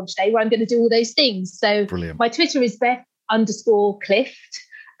non-lockdown launch day where I'm going to do all those things. So Brilliant. My Twitter is Beth_Clift.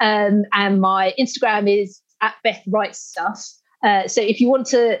 And my Instagram is @BethWritesStuff. So if you want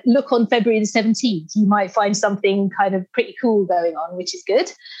to look on February the 17th, you might find something kind of pretty cool going on, which is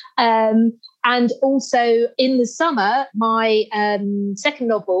good. And also in the summer, my second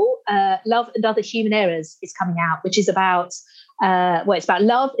novel, Love and Other Human Errors, is coming out, which is about it's about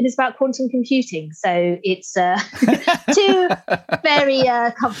love and it's about quantum computing. So it's two very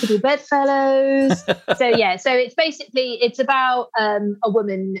comfortable bedfellows. So it's about a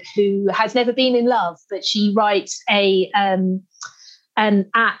woman who has never been in love, but she writes an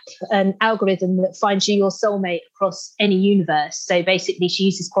algorithm that finds you your soulmate across any universe. So basically she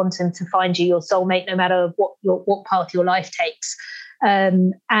uses quantum to find you your soulmate no matter what path your life takes.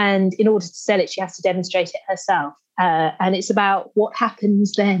 And in order to sell it, she has to demonstrate it herself. And it's about what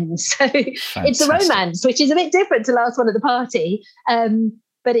happens then. So It's a romance, which is a bit different to Last One at the Party.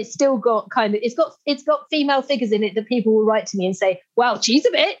 But it's still got it's got female figures in it that people will write to me and say, wow, she's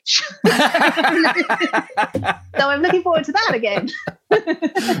a bitch. So I'm looking forward to that again.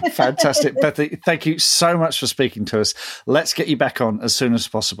 Fantastic. Bethany, thank you so much for speaking to us. Let's get you back on as soon as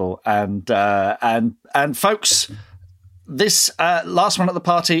possible. And folks, this Last One at the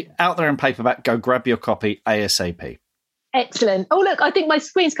Party out there in paperback. Go grab your copy ASAP. Excellent. Oh, look, I think my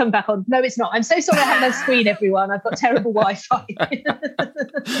screen's come back on. No, it's not. I'm so sorry I have no screen, everyone. I've got terrible Wi-Fi.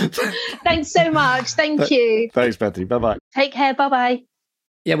 Thanks so much. Thank you. Thanks, Bethany. Bye-bye. Take care. Bye-bye.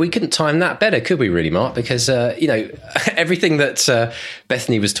 Yeah, we couldn't time that better, could we really, Mark? Because, everything that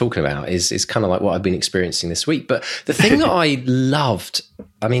Bethany was talking about is kind of like what I've been experiencing this week. But the thing that I loved,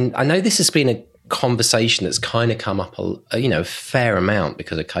 I mean, I know this has been a conversation that's kind of come up a fair amount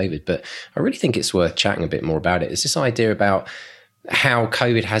because of COVID, but I really think it's worth chatting a bit more about it. It's this idea about how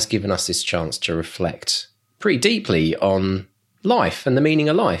COVID has given us this chance to reflect pretty deeply on life and the meaning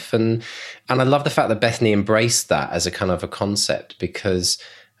of life, and I love the fact that Bethany embraced that as a kind of a concept, because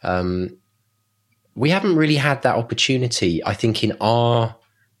we haven't really had that opportunity, I think, in our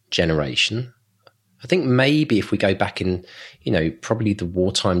generation. I think maybe if we go back in, probably the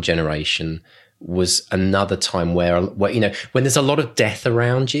wartime generation was another time where when there's a lot of death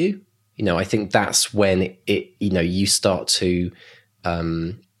around you, I think that's when you start to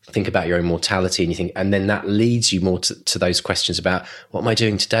think about your own mortality, and you think, and then that leads you more to those questions about what am I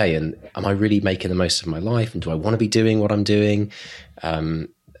doing today, and am I really making the most of my life, and do I want to be doing what I'm doing? And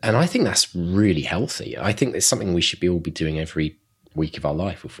I think that's really healthy. I think it's something we should all be doing every week of our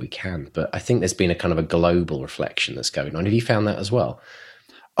life if we can. But I think there's been a kind of a global reflection that's going on. Have you found that as well?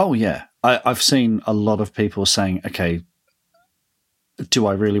 Oh, yeah. I've seen a lot of people saying, okay, do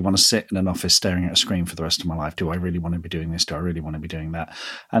I really want to sit in an office staring at a screen for the rest of my life? Do I really want to be doing this? Do I really want to be doing that?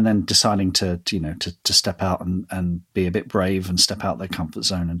 And then deciding to step out and be a bit brave and step out their comfort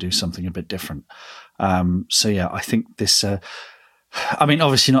zone and do something a bit different. So, yeah, I think this,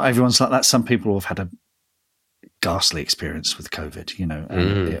 obviously not everyone's like that. Some people have had a ghastly experience with COVID,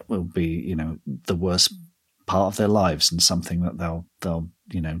 and it will be, the worst part of their lives, and something that they'll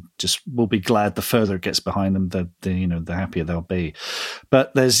just will be glad the further it gets behind them, the happier they'll be.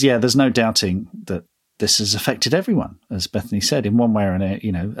 But there's no doubting that this has affected everyone, as Bethany said, in one way or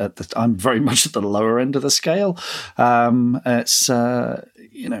another. I'm very much at the lower end of the scale. It's so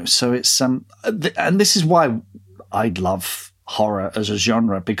it's and this is why I love horror as a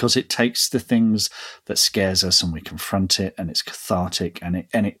genre, because it takes the things that scares us and we confront it, and it's cathartic, and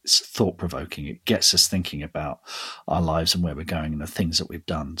it's thought-provoking. It gets us thinking about our lives and where we're going and the things that we've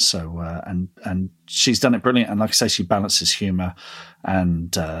done. So and she's done it brilliant, and like I say, she balances humor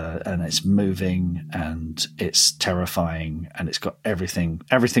and it's moving and it's terrifying, and it's got everything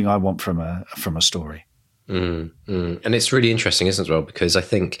I want from a story. And it's really interesting, isn't it, as well, because I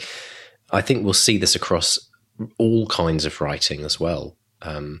think we'll see this across all kinds of writing as well,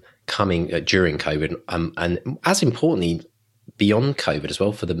 coming during COVID, and as importantly beyond COVID as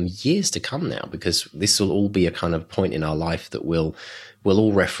well, for the years to come now, because this will all be a kind of point in our life that we'll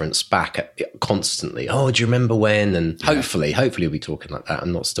all reference back constantly. Oh, do you remember when? And hopefully we'll be talking like that,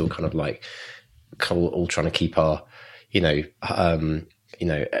 and not still kind of like all trying to keep our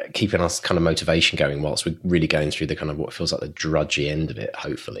keeping us kind of motivation going whilst we're really going through the kind of what feels like the drudgy end of it,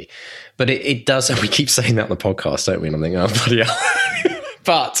 hopefully. But it does, and we keep saying that on the podcast, don't we? And I'm thinking, oh, bloody hell.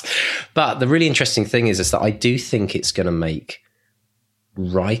 But But the really interesting thing is that I do think it's going to make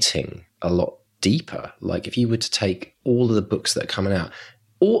writing a lot deeper. Like if you were to take all of the books that are coming out,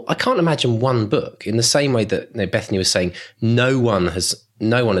 or I can't imagine one book in the same way that Bethany was saying, no one has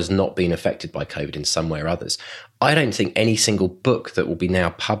not been affected by COVID in some way or others. I don't think any single book that will be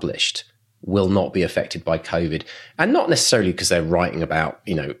now published will not be affected by COVID, and not necessarily because they're writing about,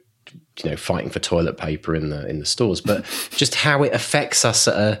 fighting for toilet paper in the stores, but just how it affects us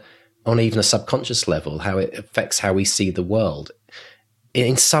on even a subconscious level, how it affects how we see the world.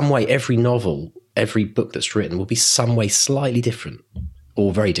 In some way, every novel, every book that's written will be some way slightly different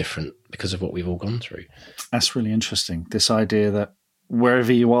or very different because of what we've all gone through. That's really interesting. This idea that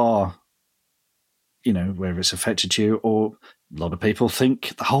wherever you are, whether it's affected you, or a lot of people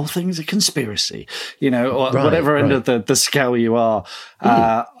think the whole thing's a conspiracy, or whatever end of the scale you are.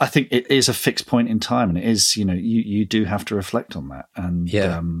 I think it is a fixed point in time, and it is, you do have to reflect on that.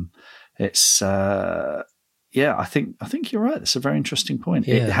 And it's, I think you're right. It's a very interesting point.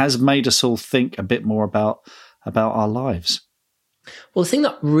 Yeah. It has made us all think a bit more about our lives. Well, the thing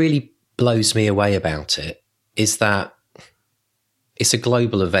that really blows me away about it is that it's a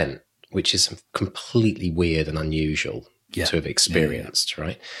global event, which is completely weird and unusual to have experienced,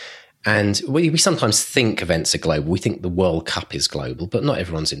 right? And we sometimes think events are global. We think the World Cup is global, but not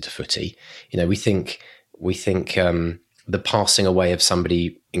everyone's into footy. We think the passing away of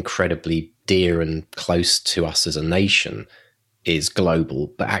somebody incredibly dear and close to us as a nation is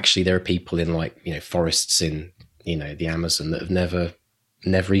global, but actually there are people in forests in the Amazon that have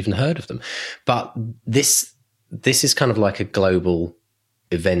never even heard of them. But this is kind of like a global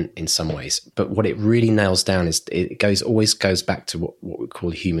event in some ways. But what it really nails down is it always goes back to what we call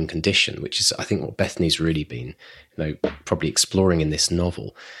the human condition, which is I think what Bethany's really been probably exploring in this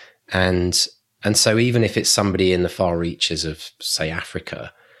novel. And so even if it's somebody in the far reaches of, say,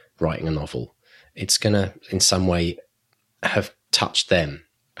 Africa writing a novel, it's going to in some way have touched them.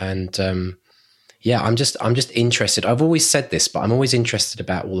 And I'm just interested. I've always said this, but I'm always interested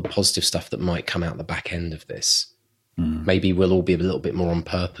about all the positive stuff that might come out the back end of this. Maybe we'll all be a little bit more on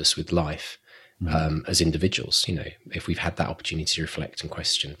purpose with life as individuals, if we've had that opportunity to reflect and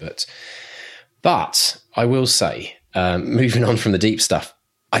question. But I will say, moving on from the deep stuff,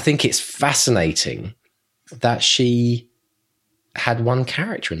 I think it's fascinating that she had one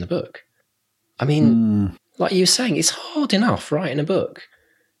character in the book. I mean, like you were saying, it's hard enough writing a book.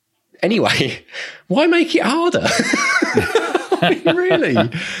 Anyway, why make it harder? I mean,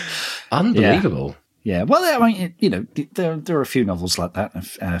 really? Unbelievable. Yeah. Well, I mean, there are a few novels like that,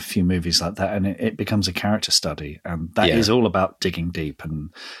 and a few movies like that, and it becomes a character study. And that is all about digging deep and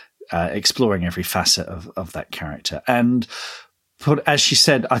exploring every facet of that character. And as she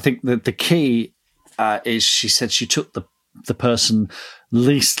said, I think that the key is she said she took the person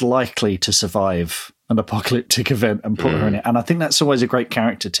least likely to survive an apocalyptic event and put her in it. And I think that's always a great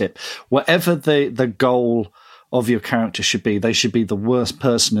character tip. Whatever the goal of your character should be, they should be the worst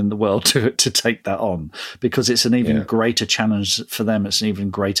person in the world to take that on, because it's an even greater challenge for them. It's an even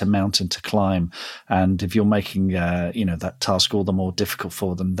greater mountain to climb. And if you're making, that task all the more difficult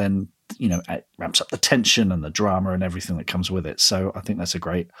for them, then, it ramps up the tension and the drama and everything that comes with it. So I think that's a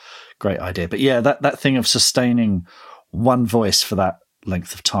great idea. But yeah, that thing of sustaining one voice for that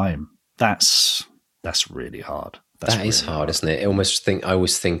length of time, that's really hard. That is hard, isn't it?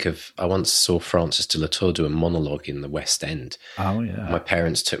 I once saw Francis de la Tour do a monologue in the West End. Oh, yeah. My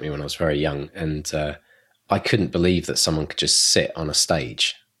parents took me when I was very young, and I couldn't believe that someone could just sit on a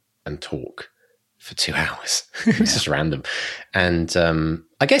stage and talk for 2 hours. It's just random. And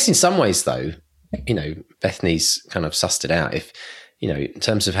I guess in some ways, though, Bethany's kind of sussed it out. If, in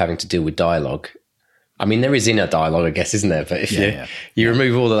terms of having to deal with dialogue, I mean, there is inner dialogue, I guess, isn't there? But if you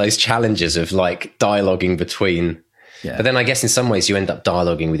remove all of those challenges of like dialoguing between... Yeah. But then I guess in some ways you end up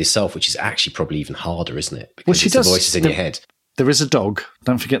dialoguing with yourself, which is actually probably even harder, isn't it? Because it's the voices in your head. There is a dog.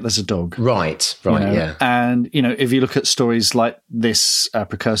 Don't forget there's a dog. Right, yeah. And, if you look at stories like this,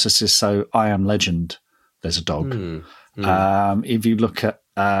 Precursor says, so I Am Legend, there's a dog. If you look at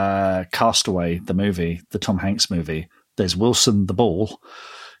Castaway, the movie, the Tom Hanks movie, there's Wilson the Ball.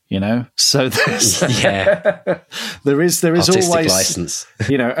 So there's there is artistic always license.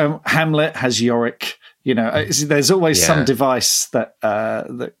 Hamlet has Yorick. There's always some device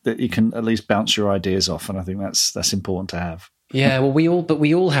that you can at least bounce your ideas off, and I think that's important to have. Yeah, well,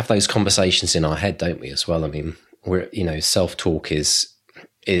 we all have those conversations in our head, don't we? As well. I mean, self-talk is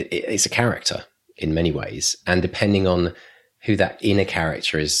a character in many ways, and depending on who that inner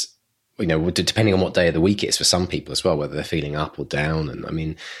character is, depending on what day of the week it is for some people as well, whether they're feeling up or down. And I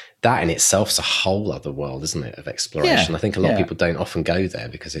mean, that in itself is a whole other world, isn't it, of exploration? Yeah, I think a lot of people don't often go there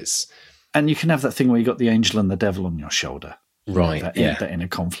because it's... And you can have that thing where you got the angel and the devil on your shoulder. Right, that inner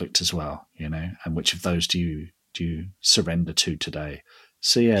conflict as well, and which of those do you surrender to today?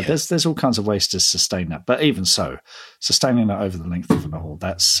 So there's all kinds of ways to sustain that. But even so, sustaining that over the length of a novel,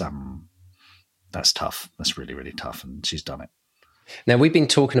 that's tough. That's really, really tough, and she's done it. Now, we've been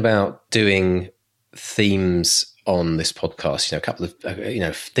talking about doing themes on this podcast, a couple of,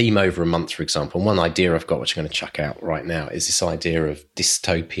 theme over a month, for example. And one idea I've got, which I'm going to chuck out right now, is this idea of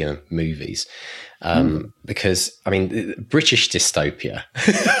dystopia movies. Because, British dystopia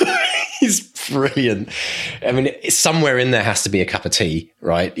is brilliant. Somewhere in there has to be a cup of tea,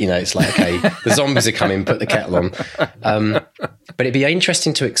 right? It's like, okay, the zombies are coming, put the kettle on. But it'd be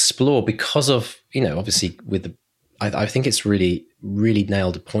interesting to explore because of, obviously with the, I think it's really, really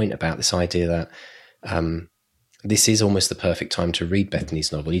nailed a point about this idea that this is almost the perfect time to read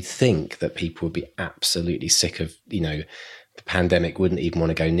Bethany's novel. You'd think that people would be absolutely sick of, the pandemic, wouldn't even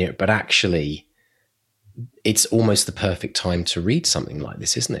want to go near it. But actually, it's almost the perfect time to read something like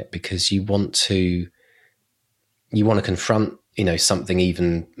this, isn't it? Because you want to confront, something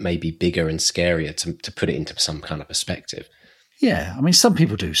even maybe bigger and scarier to put it into some kind of perspective. Yeah, some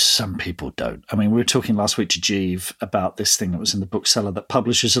people do, some people don't. We were talking last week to Jeeve about this thing that was in the bookseller, that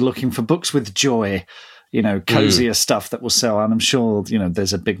publishers are looking for books with joy, cozier stuff that will sell. And I'm sure,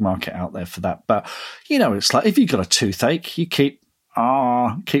 there's a big market out there for that. But, it's like if you've got a toothache, you keep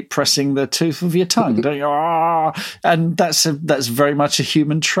pressing the tooth with your tongue, don't you? And that's very much a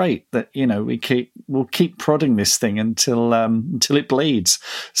human trait that, we'll keep prodding this thing until it bleeds.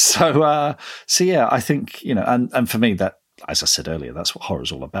 So yeah, I think, and for me that, as I said earlier, that's what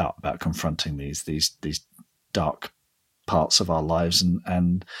horror's all about confronting these dark parts of our lives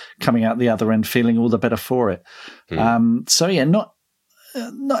and coming out the other end feeling all the better for it. So yeah, not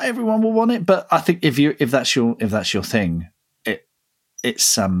everyone will want it, but I think if that's your thing,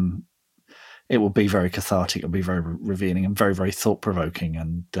 it will be very cathartic. It'll be very revealing and very, very thought provoking.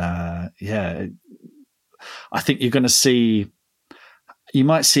 And I think you're going to see. You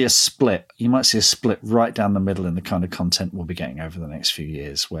might see a split. You might see a split right down the middle in the kind of content we'll be getting over the next few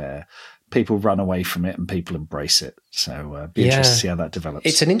years, where people run away from it and people embrace it. So be interested to see how that develops.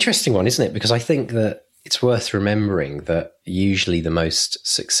 It's an interesting one, isn't it? Because I think that it's worth remembering that usually the most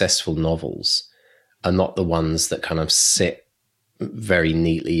successful novels are not the ones that kind of sit very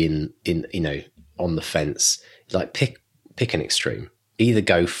neatly in on the fence. Like pick an extreme. Either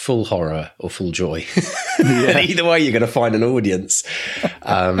go full horror or full joy. And either way, you're going to find an audience.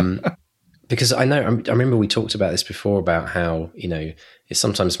 Because I remember we talked about this before about how, it's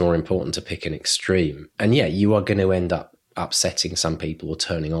sometimes more important to pick an extreme. And you are going to end up upsetting some people or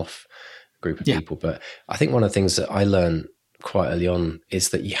turning off a group of people. But I think one of the things that I learned quite early on is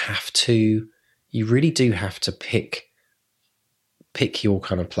that you really do have to pick your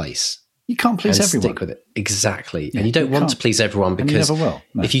kind of place. You can't please everyone. Stick with it. Exactly. And you don't want to please everyone, because you never will.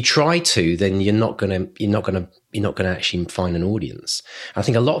 No. If you try to, then you're not going to actually find an audience. I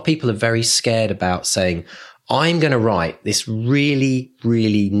think a lot of people are very scared about saying, I'm going to write this really,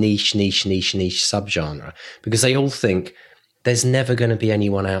 really niche subgenre, because they all think there's never going to be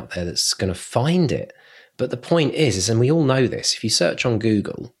anyone out there that's going to find it. But the point is, and we all know this, if you search on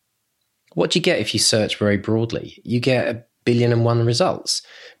Google, what do you get if you search very broadly? You get 1,000,001 results.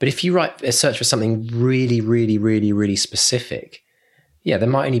 But if you write a search for something really, really, really, really specific, there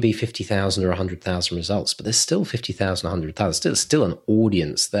might only be 50,000 or 100,000 results, but there's still 50,000, 100,000. There's still an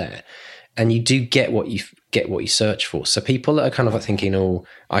audience there, and you do get what you search for. So people that are kind of like thinking, "Oh,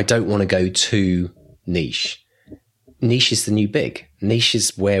 I don't want to go too niche." Niche is the new big. Niche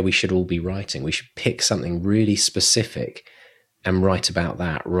is where we should all be writing. We should pick something really specific and write about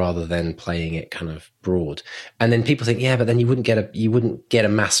that rather than playing it kind of broad. And then people think, but then you wouldn't get a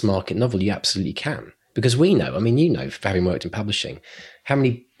mass market novel. You absolutely can, because we know, having worked in publishing, how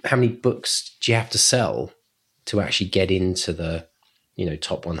many books do you have to sell to actually get into the,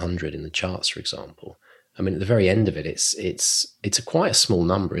 top 100 in the charts, for example? At the very end of it, it's quite a small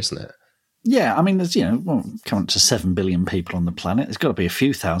number, isn't it? Yeah, there's, coming to 7 billion people on the planet. There's got to be a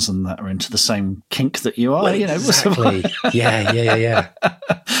few thousand that are into the same kink that you are, well, exactly. Yeah.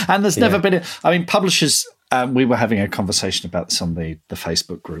 And there's never been publishers, we were having a conversation about this on the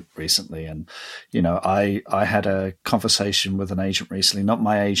Facebook group recently. And, I had a conversation with an agent recently, not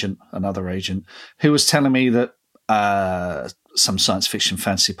my agent, another agent, who was telling me that some science fiction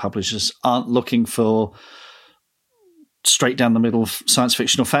fantasy publishers aren't looking for straight down the middle of science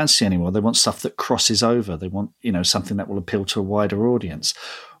fiction or fantasy anymore. They want stuff that crosses over. They want, something that will appeal to a wider audience,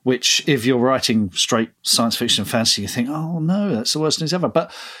 which if you're writing straight science fiction and fantasy, you think, oh no, that's the worst news ever.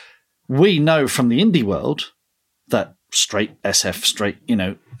 But we know from the indie world that straight SF,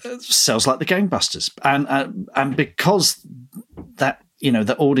 sells like the gangbusters. And because that,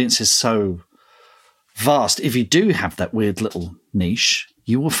 the audience is so vast, if you do have that weird little niche,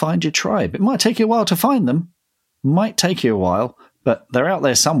 you will find your tribe. It might take you a while to find them, but they're out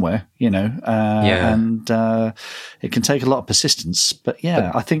there somewhere, and it can take a lot of persistence. But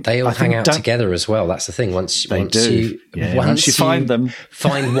I think they all hang out together as well. That's the thing. Once you find them,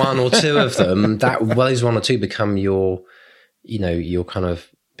 find one or two of them, those one or two become your kind of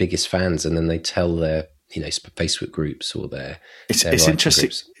biggest fans, and then they tell their Facebook groups or their. It's interesting.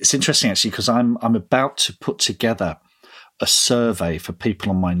 Groups. It's interesting actually, because I'm about to put together a survey for people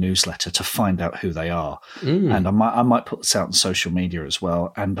on my newsletter to find out who they are. And I might put this out on social media as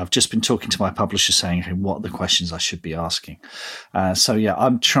well. And I've just been talking to my publisher saying, hey, what are the questions I should be asking?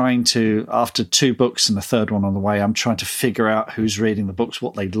 I'm trying to, after 2 books and the third one on the way, I'm trying to figure out who's reading the books,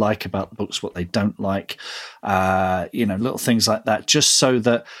 what they like about the books, what they don't like, little things like that, just so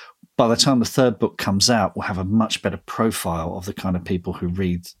that by the time the third book comes out, we'll have a much better profile of the kind of people who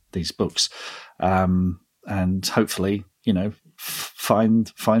read these books. And hopefully, find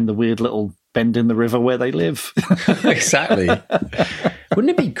the weird little bend in the river where they live. Exactly. Wouldn't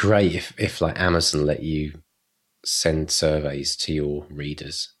it be great if like Amazon let you send surveys to your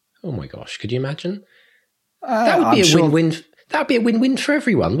readers? Oh my gosh, could you imagine? That would be win-win. That would be a win-win for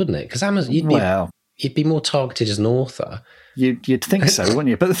everyone, wouldn't it? Because Amazon, you'd be more targeted as an author. You'd think so, wouldn't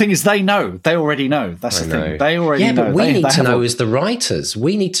you? But the thing is, they know. They already know. That's the thing. They already know. Yeah, but we need to know as the writers.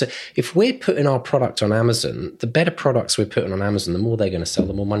 We need to, if we're putting our product on Amazon, the better products we're putting on Amazon, the more they're going to sell,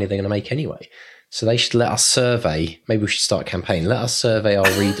 the more money they're going to make anyway. So they should let us survey. Maybe we should start a campaign. Let us survey our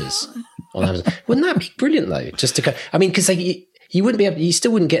readers on Amazon. Wouldn't that be brilliant, though? Just to go, because you wouldn't be able, you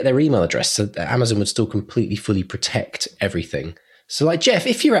still wouldn't get their email address, so Amazon would still completely, fully protect everything. So like Jeff,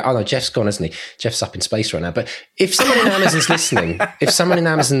 if you're at, Jeff's gone, isn't he? Jeff's up in space right now. But if someone in Amazon's listening, if someone in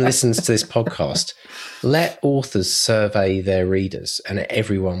Amazon listens to this podcast, let authors survey their readers and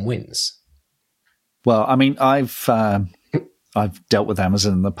everyone wins. Well, I've dealt with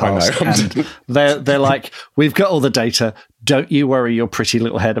Amazon in the past, and they're like, we've got all the data. Don't you worry your pretty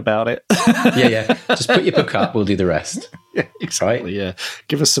little head about it. Yeah. Just put your book up. We'll do the rest. Yeah, exactly. Right? Yeah.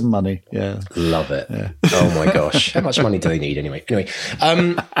 Give us some money. Yeah. Love it. Yeah. Oh my gosh. How much money do they need anyway?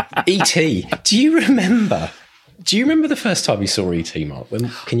 E.T. Do you remember the first time you saw E.T., Mark?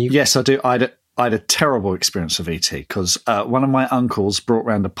 Yes, I do. I had a terrible experience of E.T. because one of my uncles brought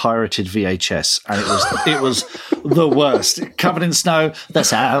round a pirated VHS, and it was the worst. Covered in snow, the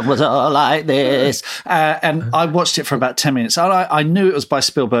sound was all like this. And I watched it for about 10 minutes. I knew it was by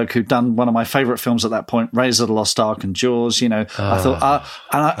Spielberg, who'd done one of my favourite films at that point, Raiders of the Lost Ark and Jaws. I thought,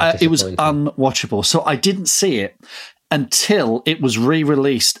 it was unwatchable. So I didn't see it until it was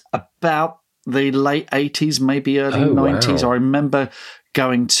re-released about the late 80s, maybe early 90s. Wow. I remember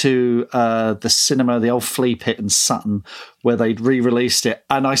going to the cinema, the old Flea Pit in Sutton, where they'd re-released it,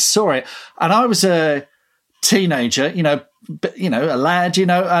 and I saw it, and I was a teenager, a lad,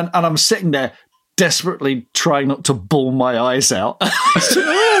 and I'm sitting there desperately trying not to bawl my eyes out.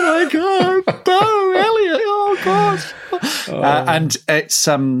 Oh my God, no, Elliot, oh gosh. And it's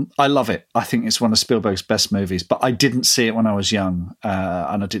I love it. I think it's one of Spielberg's best movies, but I didn't see it when I was young,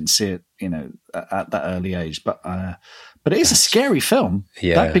 and I didn't see it, at that early age, but it is a scary film.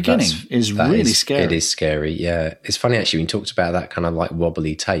 Yeah, that beginning is really scary. It is scary, yeah. It's funny, actually, when you talked about that kind of like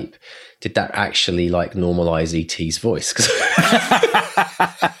wobbly tape, did that actually like normalise E.T.'s voice?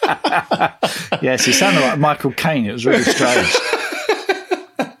 Yes, he sounded like Michael Caine. It was really strange.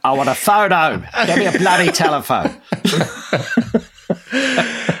 I want a photo. Give me a bloody telephone.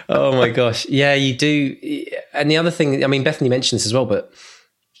 Oh my gosh. Yeah, you do. And the other thing, Bethany mentioned this as well, but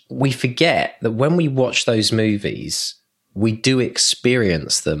we forget that when we watch those movies, we do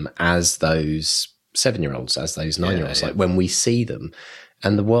experience them as those 7-year-olds, as those 9-year-olds, like when we see them.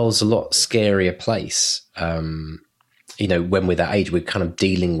 And the world's a lot scarier place. When we're that age, we're kind of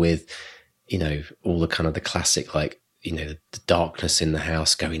dealing with, all the kind of the classic, like, the darkness in the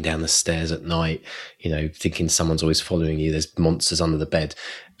house, going down the stairs at night, thinking someone's always following you. There's monsters under the bed.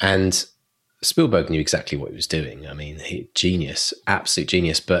 And Spielberg knew exactly what he was doing. Genius, absolute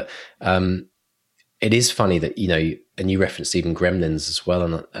genius. But it is funny that, and you referenced even Gremlins as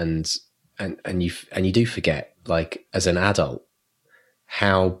well, and you do forget, like, as an adult,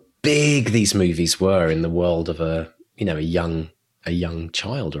 how big these movies were in the world of a young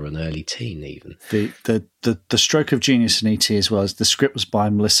child or an early teen even. The stroke of genius in E.T. as well is the script was by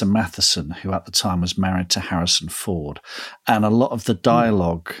Melissa Matheson, who at the time was married to Harrison Ford. And a lot of the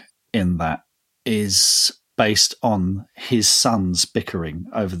dialogue in that is based on his sons bickering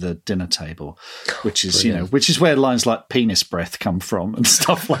over the dinner table, which is which is where lines like penis breath come from and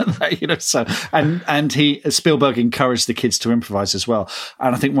stuff like that. So and Spielberg encouraged the kids to improvise as well.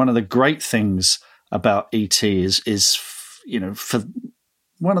 And I think one of the great things about E.T. is for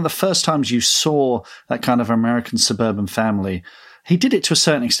one of the first times you saw that kind of American suburban family. He did it to a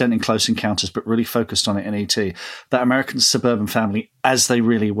certain extent in Close Encounters, but really focused on it in E.T., that American suburban family as they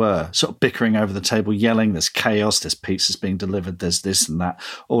really were, sort of bickering over the table, yelling, there's chaos, there's pizzas being delivered, there's this and that,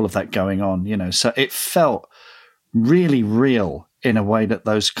 all of that going on, So it felt really real in a way that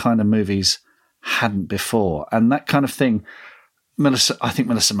those kind of movies hadn't before. And that kind of thing, I think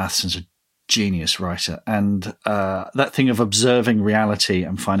Melissa Matheson's a genius writer, and that thing of observing reality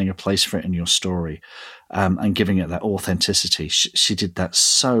and finding a place for it in your story, and giving it that authenticity, she did that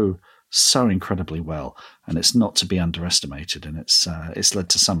so incredibly well, and it's not to be underestimated. And it's led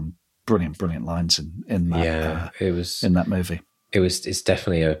to some brilliant lines in that. It was in that movie. It's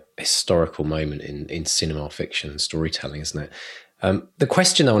definitely a historical moment in cinema fiction and storytelling, isn't it? The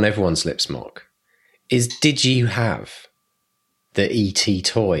question on everyone's lips, Mark, is: did you have the E.T.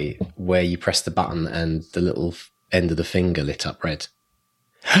 toy where you press the button and the little end of the finger lit up red?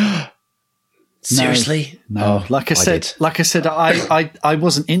 Seriously? No. Oh, like I said, I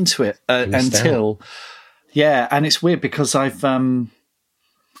wasn't into it until, and it's weird because I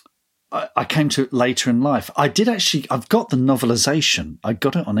came to it later in life. I've got the novelization. I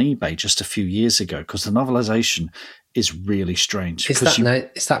got it on eBay just a few years ago because the novelization is really strange. Did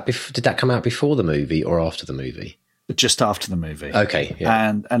that come out before the movie or after the movie? Just after the movie. Okay.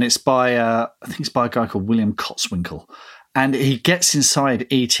 Yeah. And it's by, I think it's by a guy called William Cotswinkle. And he gets inside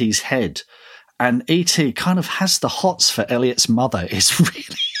E.T.'s head, and E.T. kind of has the hots for Elliot's mother. It's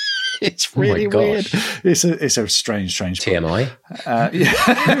really weird. It's a strange TMI.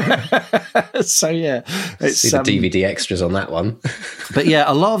 So yeah, it's see the DVD extras on that one. But yeah,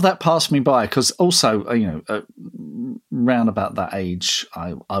 a lot of that passed me by because also, round about that age,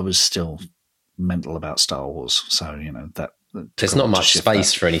 I was still mental about Star Wars. So that. There's not much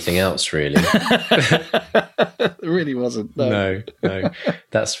space for anything else, really. There really wasn't. No.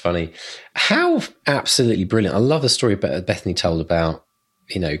 That's funny. How absolutely brilliant. I love the story Bethany told about,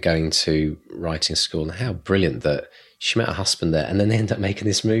 going to writing school, and how brilliant that she met her husband there, and then they ended up making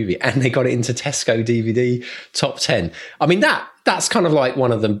this movie, and they got it into Tesco DVD top 10. I mean, that's kind of like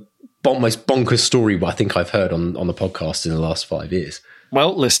one of the most bonkers story I think I've heard on the podcast in the last 5 years.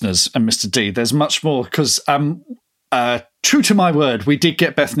 Well, listeners and Mr. D, there's much more because true to my word, we did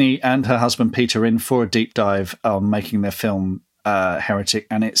get Bethany and her husband Peter in for a deep dive on making their film Heretic,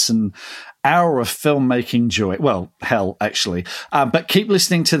 and it's an hour of filmmaking joy. Well, hell, actually. But keep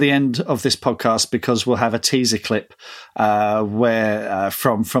listening to the end of this podcast because we'll have a teaser clip where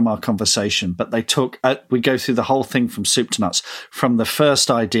from our conversation. But we go through the whole thing from soup to nuts, from the first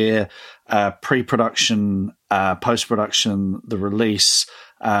idea, pre-production, post-production, the release.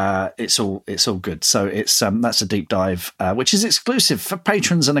 It's all good. So it's that's a deep dive, which is exclusive for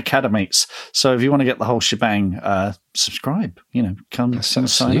patrons and academics. So if you want to get the whole shebang, subscribe. Come absolutely.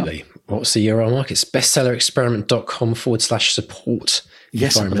 Sign up. What's the URL, Mark? It's bestsellerexperiment.com/support.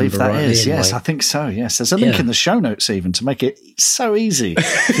 Yes, I believe that is. Yes, I think so. Yes, there's a link in the show notes even to make it so easy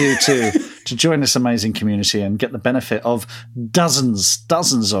for you to join this amazing community and get the benefit of dozens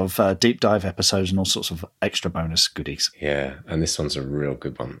of deep dive episodes and all sorts of extra bonus goodies. Yeah, and this one's a real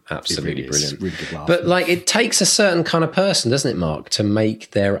good one. Absolutely brilliant. Really good laugh. But it takes a certain kind of person, doesn't it, Mark, to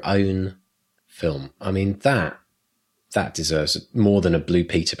make their own film? I mean, that deserves more than a Blue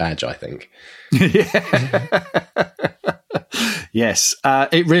Peter badge, I think. Yeah. Yes,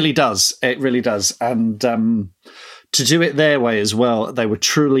 it really does. It really does. And to do it their way as well, they were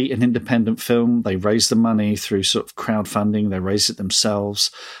truly an independent film. They raised the money through sort of crowdfunding. They raised it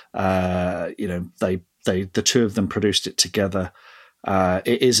themselves. The two of them produced it together.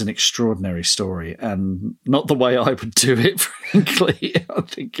 It is an extraordinary story, and not the way I would do it, frankly. I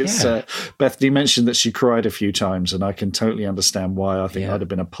think it's Bethany mentioned that she cried a few times, and I can totally understand why. I think I'd have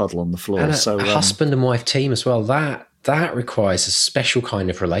been a puddle on the floor. And a husband and wife team as well. That requires a special kind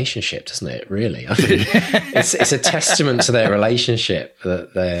of relationship, doesn't it? Really, I mean, it's a testament to their relationship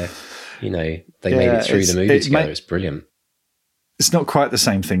that they made it through the movie together. It's brilliant. It's not quite the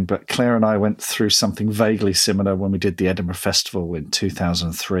same thing, but Claire and I went through something vaguely similar when we did the Edinburgh Festival in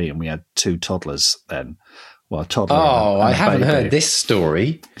 2003, and we had two toddlers then. Well, a toddler. Oh, I haven't heard this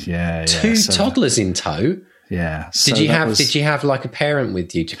story. Yeah. Two toddlers in tow. Yeah. Did you have like a parent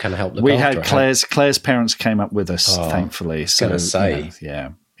with you to kind of help look after? We had Claire's parents came up with us, thankfully. I was going to say,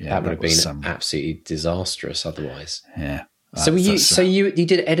 that would have been absolutely disastrous otherwise. Yeah. So you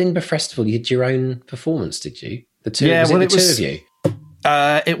did Edinburgh Festival. You did your own performance, did you? The two, yeah, two of you.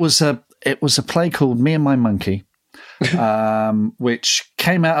 It was a play called Me and My Monkey, which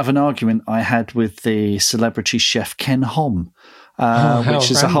came out of an argument I had with the celebrity chef Ken Hom.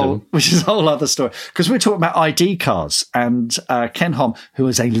 Which is a whole other story, because we're talking about ID cards, and Ken Hom, who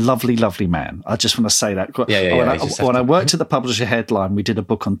is a lovely, lovely man. I just want to say that. When I worked at the publisher Headline, we did a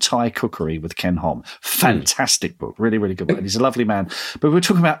book on Thai cookery with Ken Hom. Fantastic book, really, really good book. And he's a lovely man. But we were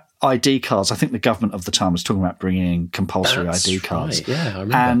talking about ID cards. I think the government of the time was talking about bringing in compulsory ID cards. Right. Yeah, I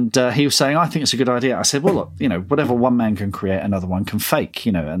remember. And he was saying, I think it's a good idea. I said, well, look, whatever one man can create, another one can fake,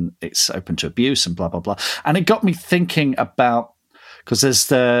 and it's open to abuse and blah, blah, blah. And it got me thinking about, because there's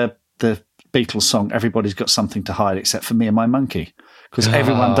the Beatles song, Everybody's Got Something to Hide Except for Me and My Monkey, because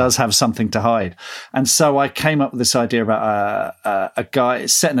everyone does have something to hide. And so I came up with this idea about a guy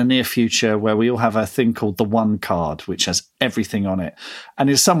set in a near future where we all have a thing called the One Card, which has everything on it. And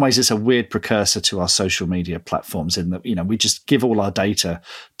in some ways, it's a weird precursor to our social media platforms in that, we just give all our data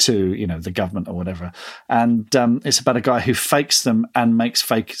to, the government or whatever. And it's about a guy who fakes them and makes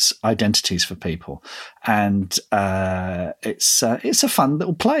fake identities for people. And it's a fun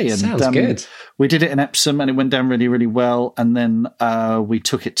little play. And sounds good. We did it in Epsom and it went down really, really well. And then we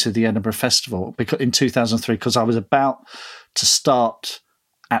took it to the Edinburgh Festival in 2003, because I was about to start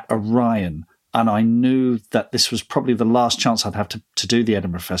at Orion. And I knew that this was probably the last chance I'd have to do the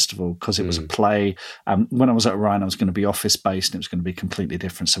Edinburgh Festival, because it was a play. When I was at Orion, I was going to be office-based and it was going to be completely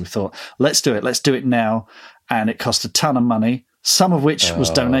different. So we thought, let's do it. Let's do it now. And it cost a ton of money, some of which was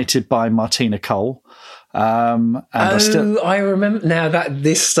donated by Martina Cole. I remember now that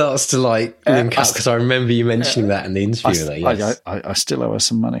this starts to link up, because I remember you mentioning that in the interview. I still owe her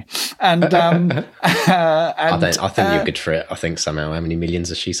some money, and I think you're good for it. I think somehow, how many millions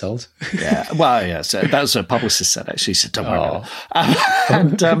has she sold? Yeah, well, yeah. So that was what a publicist said. Actually, she said, "Don't worry about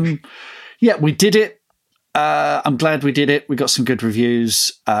it." And we did it. I'm glad we did it. We got some good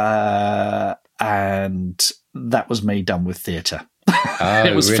reviews, and that was me done with theatre.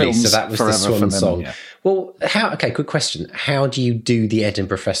 It was really? So that was the swan song. Yeah. Well, quick question. How do you do the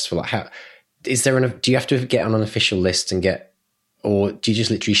Edinburgh Festival? Do you have to get on an official list or do you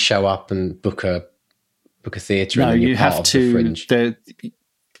just literally show up and book a theatre? No, and then you have of to. The Fringe?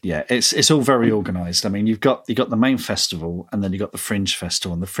 It's all very organised. I mean, you've got the main festival, and then you've got the Fringe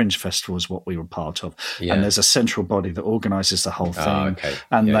Festival, and the Fringe Festival is what we were part of. Yeah. And there's a central body that organises the whole thing. Okay.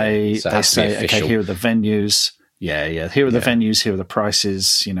 And they say, okay, here are the venues. Yeah. Here are the venues. Here are the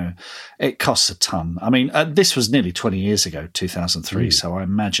prices. It costs a ton. I mean, this was nearly 20 years ago, 2003. So I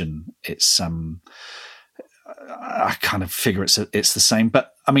imagine it's I kind of figure it's the same.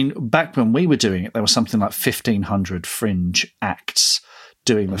 But I mean, back when we were doing it, there was something like 1,500 Fringe acts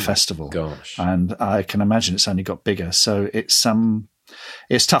doing the festival. Gosh, and I can imagine it's only got bigger. So it's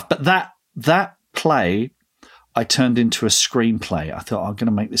tough. But that play, I turned into a screenplay. I thought, I'm going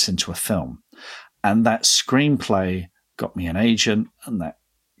to make this into a film. And that screenplay got me an agent, and that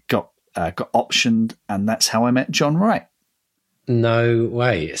got optioned, and that's how I met John Wright. No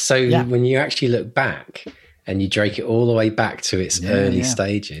way. So when you actually look back and you drake it all the way back to its early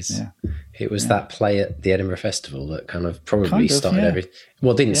stages, it was that play at the Edinburgh Festival that kind of started everything.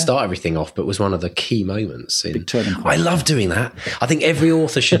 Well, didn't start everything off, but was one of the key moments. I love doing that. I think every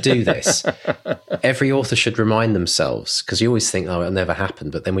author should do this. Every author should remind themselves, because you always think, it'll never happen.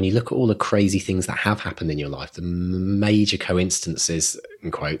 But then when you look at all the crazy things that have happened in your life, the major coincidences,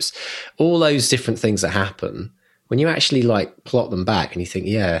 in quotes, all those different things that happen, when you actually plot them back and you think,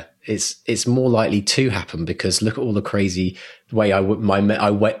 it's more likely to happen, because look at all the crazy way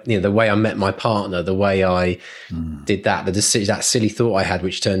the way I met my partner, the way I did that, the decision, that silly thought I had,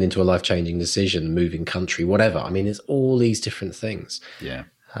 which turned into a life-changing decision, moving country, whatever. I mean, it's all these different things. Yeah.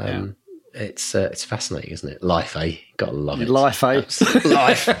 It's fascinating, isn't it? Life, eh? Gotta love it. Life, eh?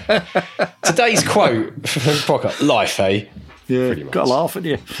 Life. Today's quote from Pocket, life, eh? Yeah, got to laugh at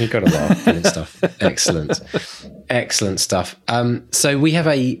you. You've got to laugh. Brilliant stuff. Excellent stuff. So we have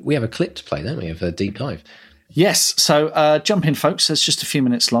a clip to play, don't we? We have a deep dive. Yes. So jump in, folks. It's just a few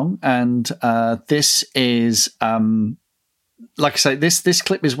minutes long, and this is, like I say, this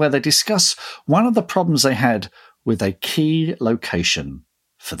clip is where they discuss one of the problems they had with a key location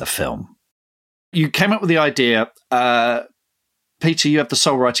for the film. You came up with the idea. Peter, you have the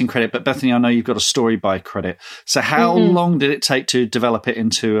sole writing credit, but Bethany, I know you've got a story by credit. So how long did it take to develop it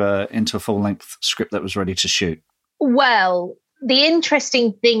into a full-length script that was ready to shoot? Well, the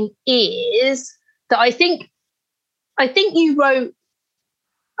interesting thing is that I think you wrote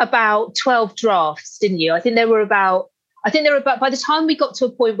about 12 drafts, didn't you? I think there were about by the time we got to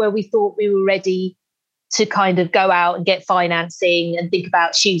a point where we thought we were ready to kind of go out and get financing and think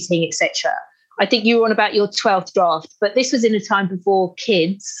about shooting, etc. I think you were on about your 12th draft, but this was in a time before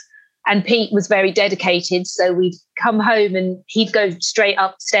kids, and Pete was very dedicated. So we'd come home and he'd go straight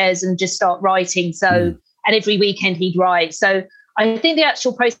upstairs and just start writing. And every weekend he'd write. So I think the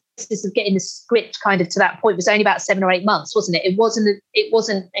actual process of getting the script kind of to that point was only about 7 or 8 months, wasn't it? It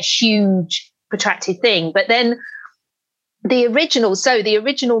wasn't a huge protracted thing. But then the original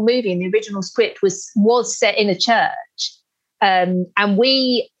movie and the original script was set in a church. And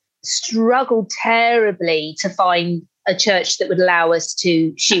we struggled terribly to find a church that would allow us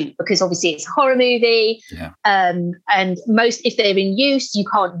to shoot, because obviously it's a horror movie. Yeah. And most, if they're in use, you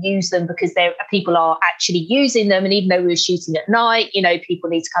can't use them because people are actually using them. And even though we were shooting at night, people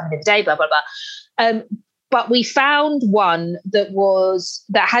need to come in the day, blah, blah, blah. But we found one that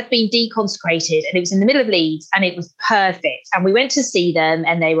had been deconsecrated, and it was in the middle of Leeds, and it was perfect. And we went to see them,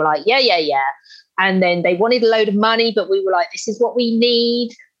 and they were like, yeah. And then they wanted a load of money, but we were like, this is what we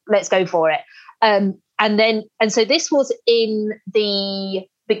need. Let's go for it. And so this was in the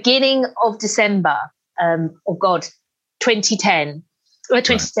beginning of December. 2010.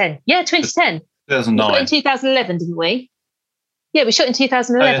 2010. Yeah, 2010. 2009. We shot in 2011, didn't we? Yeah, we shot in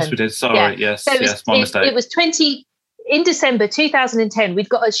 2011. Oh, yes, we did. Sorry. Yeah. Yes, my mistake. It was in December 2010. We've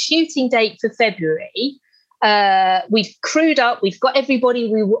got a shooting date for February. We've crewed up. We've got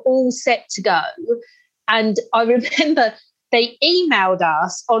everybody. We were all set to go. And I remember they emailed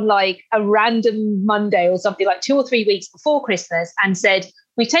us on like a random Monday or something, like 2 or 3 weeks before Christmas, and said,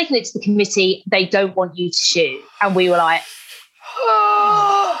 we've taken it to the committee. They don't want you to shoot. And we were like,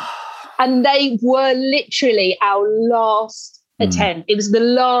 oh. And they were literally our last attempt. It was the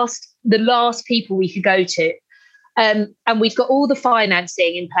last people we could go to. And we've got all the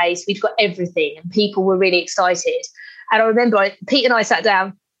financing in place. We've got everything. And people were really excited. And I remember Pete and I sat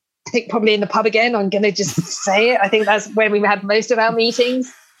down, I think probably in the pub again. I'm going to just say it. I think that's where we had most of our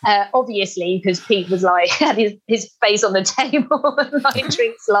meetings. Obviously, because Pete was like, had his face on the table and like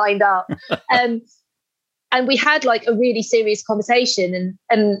drinks lined up. And we had like a really serious conversation.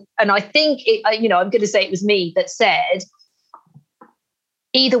 And I think, I'm going to say it was me that said,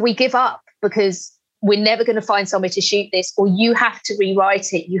 either we give up because we're never going to find somewhere to shoot this, or you have to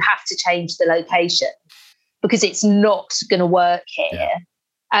rewrite it. You have to change the location because it's not going to work here. Yeah.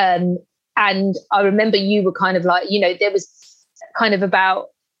 And I remember you were kind of like, there was kind of about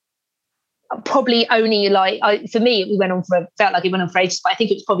probably only like, for me, felt like it went on for ages, but I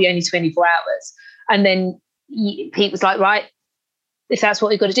think it was probably only 24 hours. And then Pete was like, right, if that's what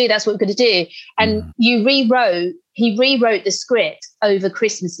we've got to do, that's what we've got to do. And he rewrote the script over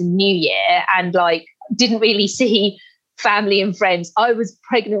Christmas and New Year, and like didn't really see family and friends. I was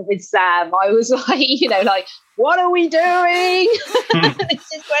pregnant with Sam. I was like, like, what are we doing?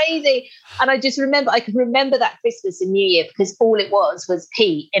 This is crazy. And I can remember that Christmas and New Year because all it was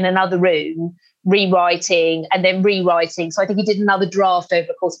Pete in another room rewriting and then rewriting. So I think he did another draft over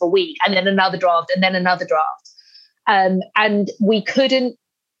the course of a week, and then another draft, and then another draft. And we couldn't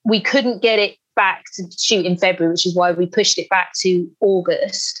get it back to shoot in February, which is why we pushed it back to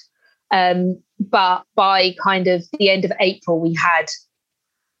August. But by kind of the end of April, we had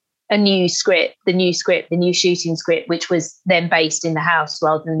the new shooting script, which was then based in the house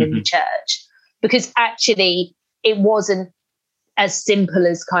rather than in the church, because actually it wasn't as simple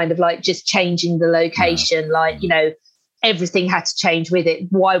as kind of like just changing the location. Like, everything had to change with it.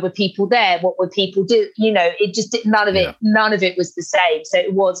 Why were people there? What would people do? It just none of it was the same. So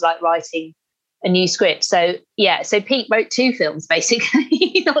it was like writing a new script. So Pete wrote 2 films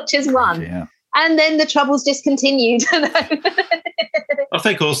basically, not just one. Yeah. And then the troubles discontinued. I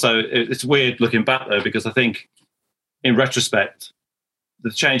think also it's weird looking back though, because I think in retrospect,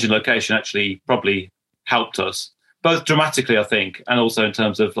 the change in location actually probably helped us both dramatically, I think, and also in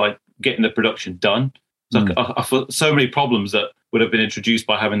terms of like getting the production done. So I thought so many problems that would have been introduced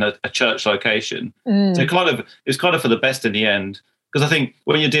by having a church location. So it was kind of for the best in the end. Because I think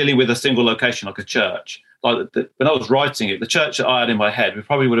when you're dealing with a single location like a church, like when I was writing it, the church that I had in my head, we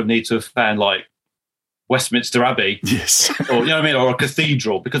probably would have needed to have found like Westminster Abbey, yes, or or a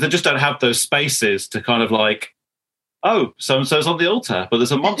cathedral, because they just don't have those spaces to kind of like, oh, so and so's on the altar, but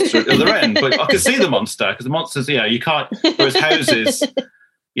there's a monster at the other end. But I can see the monster because the monsters, you can't. Whereas houses,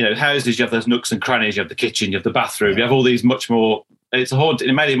 you have those nooks and crannies, you have the kitchen, you have the bathroom, you have all these much more. It's a haunted.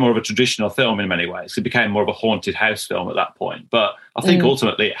 It made it more of a traditional film in many ways. It became more of a haunted house film at that point. But I think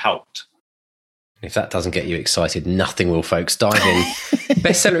ultimately it helped. If that doesn't get you excited, nothing will, folks. Dive in.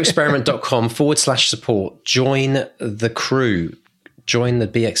 bestsellerexperiment.com/support. Join the crew. join the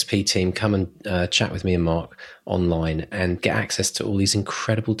BXP team, come and chat with me and Mark online and get access to all these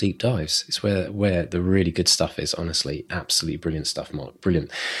incredible deep dives. It's where the really good stuff is, honestly. Absolutely brilliant stuff, Mark.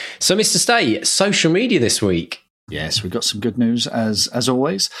 Brilliant. So, Mr. Stay, social media this week. Yes, we've got some good news as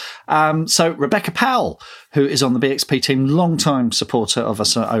always. So Rebecca Powell, who is on the BXP team, long-time supporter of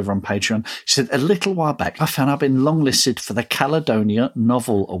us over on Patreon, she said, a little while back, I found I've been longlisted for the Caledonia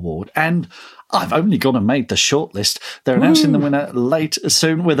Novel Award, and I've only gone and made the shortlist. They're announcing the winner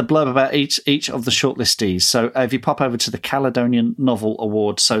soon with a blurb about each of the shortlistees. So if you pop over to the Caledonian Novel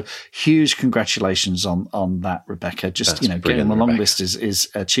Award, so huge congratulations on that, Rebecca. Just getting on the long list is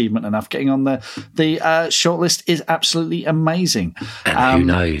achievement enough. Getting on the shortlist is absolutely amazing. And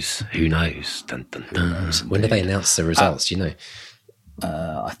who knows? Dun, dun, dun. When do they announce the results? Do you know?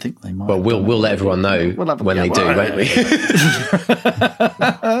 I think they might. Well, we'll let everyone know when they do, won't we?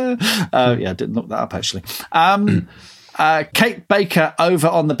 I didn't look that up actually. Kate Baker over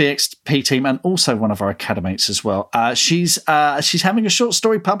on the BXP team, and also one of our academates as well. She's having a short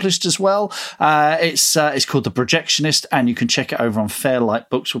story published as well. It's called The Projectionist, and you can check it over on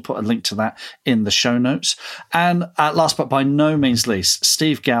Fairlight Books. We'll put a link to that in the show notes. And last but by no means least,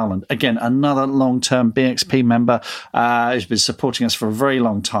 Steve Gowland, again another long-term BXP member who's been supporting us for a very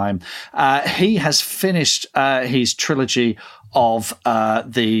long time. He has finished his trilogy of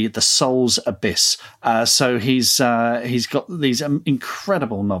the Soul's Abyss. So he's got these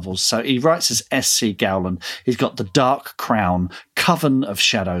incredible novels. So he writes as S.C. Gowland. He's got The Dark Crown, Coven of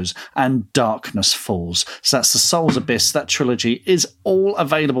Shadows, and Darkness Falls. So that's the Soul's Abyss. That trilogy is all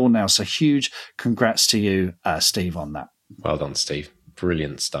available now. So huge congrats to you, Steve, on that. Well done, Steve.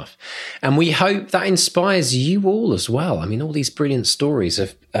 Brilliant stuff. And we hope that inspires you all as well. I mean, all these brilliant stories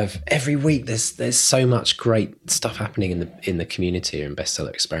of every week, there's so much great stuff happening in the community here in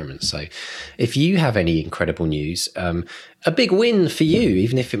Bestseller Experiment. So if you have any incredible news, a big win for you,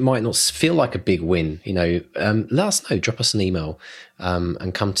 even if it might not feel like a big win, let us know, drop us an email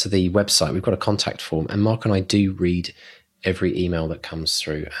and come to the website. We've got a contact form, and Mark and I do read every email that comes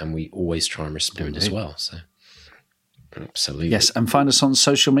through, and we always try and respond as well. So absolutely. Yes, and find us on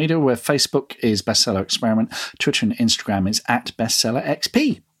social media, where Facebook is Bestseller Experiment, Twitter and Instagram is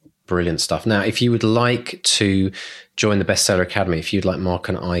 @BestsellerXP. Brilliant stuff. Now, if you would like to join the Bestseller Academy, if you'd like Mark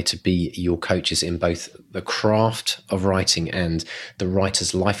and I to be your coaches in both the craft of writing and the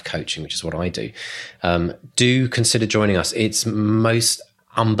writer's life coaching, which is what I do, do consider joining us. It's most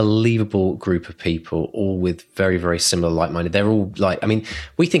unbelievable group of people, all with very, very similar, like-minded. They're all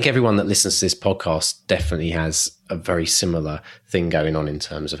we think everyone that listens to this podcast definitely has a very similar thing going on in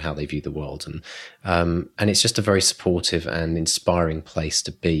terms of how they view the world. And it's just a very supportive and inspiring place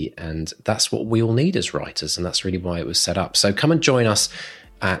to be. And that's what we all need as writers. And that's really why it was set up. So come and join us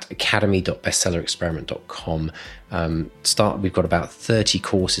at academy.bestsellerexperiment.com. We've got about 30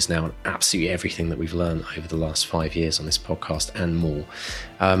 courses now on absolutely everything that we've learned over the last 5 years on this podcast and more.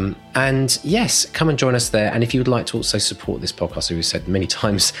 And yes, come and join us there. And if you would like to also support this podcast, as we've said many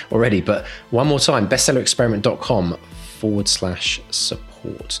times already, but one more time,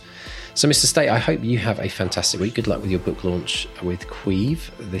 bestsellerexperiment.com/support. So, Mr. State, I hope you have a fantastic week. Good luck with your book launch with Queeve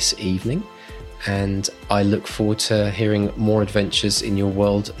this evening. And I look forward to hearing more adventures in your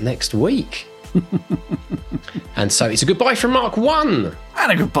world next week. And so it's a goodbye from Mark 1.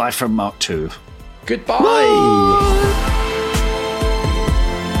 And a goodbye from Mark 2. Goodbye.